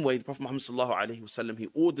same way the Prophet Muhammad sallallahu alayhi wasallam, he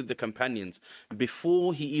ordered the companions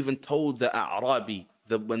before he even told the A'rabi,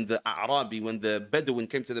 when the Bedouin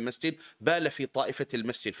came to the masjid, bala fi ta'ifati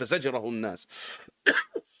al-masjid fazajarahu an-nas.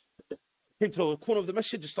 Came to a corner of the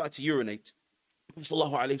masjid, just started to urinate. Prophet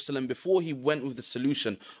ﷺ, before he went with the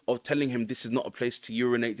solution of telling him this is not a place to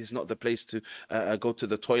urinate, this is not the place to go to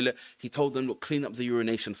the toilet, he told them, look, clean up the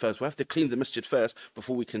urination first. We have to clean the masjid first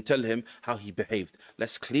before we can tell him how he behaved.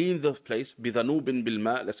 Let's clean the place. بِذَنُوبٍ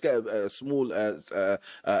بِالْمَاء. Let's get a small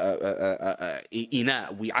ina,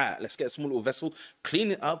 wi'a. Let's get a small little vessel,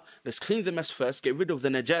 clean it up. Let's clean the mess first, get rid of the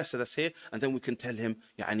najasa that's here, and then we can tell him,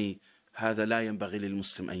 هذا لا ينبغي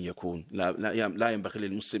للمسلم أن يكون لا ينبغي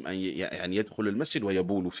للمسلم أن يعني يدخل المسجد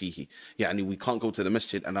ويبول فيه. We can't go to the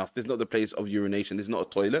masjid and ask, this is not the place of urination, this is not a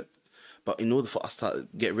toilet. But in order for us to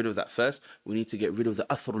get rid of that first, we need to get rid of the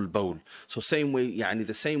athrul bowl. So same way,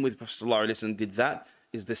 the same way the Prophet ﷺ did that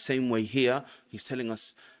is the same way here. He's telling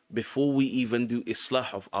us, before we even do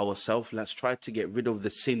islah of ourselves, let's try to get rid of the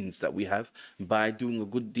sins that we have by doing a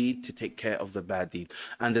good deed to take care of the bad deed.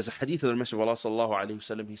 And there's a hadith of the Messenger of Allah sallallahu alayhi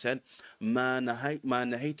wa sallam. He said, ما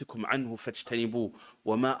نهيتكم عنه فاجتنبوه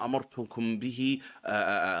وما أمرتكم به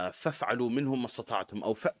فافعلوا منه ما استطعتم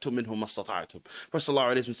أو فأتوا منه ما استطعتم. Prophet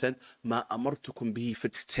sallallahu alayhi wa sallam said, ما أمرتكم به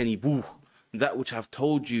فاجتنبوه. That which I've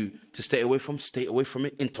told you to stay away from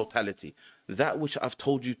it in totality. That which I've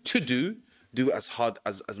told you to do as hard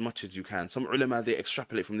as much as you can. Some ulama, they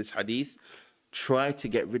extrapolate from this hadith, try to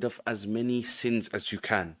get rid of as many sins as you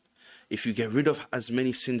can. If you get rid of as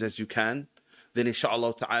many sins as you can, then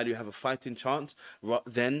inshallah ta'ala you have a fighting chance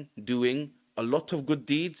then doing a lot of good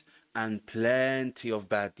deeds and plenty of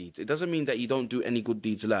bad deeds. It doesn't mean that you don't do any good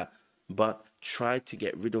deeds, but try to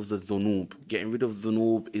get rid of the dhunub. Getting rid of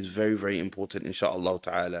dhunub is very, very important, inshallah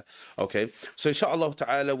ta'ala. Okay, so inshallah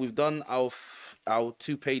ta'ala, we've done our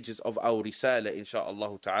 2 pages of our risala,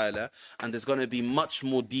 inshallah ta'ala, and there's going to be much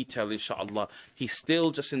more detail, inshallah. He's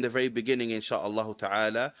still just in the very beginning, inshallah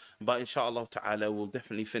ta'ala, but inshallah ta'ala we'll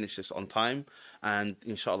definitely finish this on time. And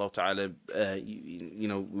inshallah ta'ala, we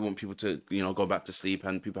want people to go back to sleep,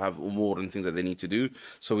 and people have umur and things that they need to do,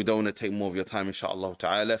 so we don't want to take more of your time, inshallah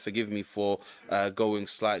ta'ala. Forgive me for going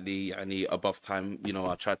slightly above time.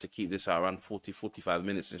 I tried to keep this at around 40-45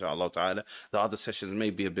 minutes, inshallah ta'ala. The other sessions may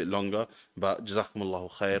be a bit longer, but جزاكم الله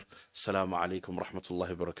خير. السلام عليكم ورحمة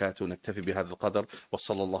الله وبركاته. نكتفي بهذا القدر،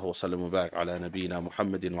 وصلى الله وسلم وبارك على نبينا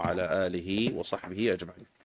محمد وعلى آله وصحبه أجمعين.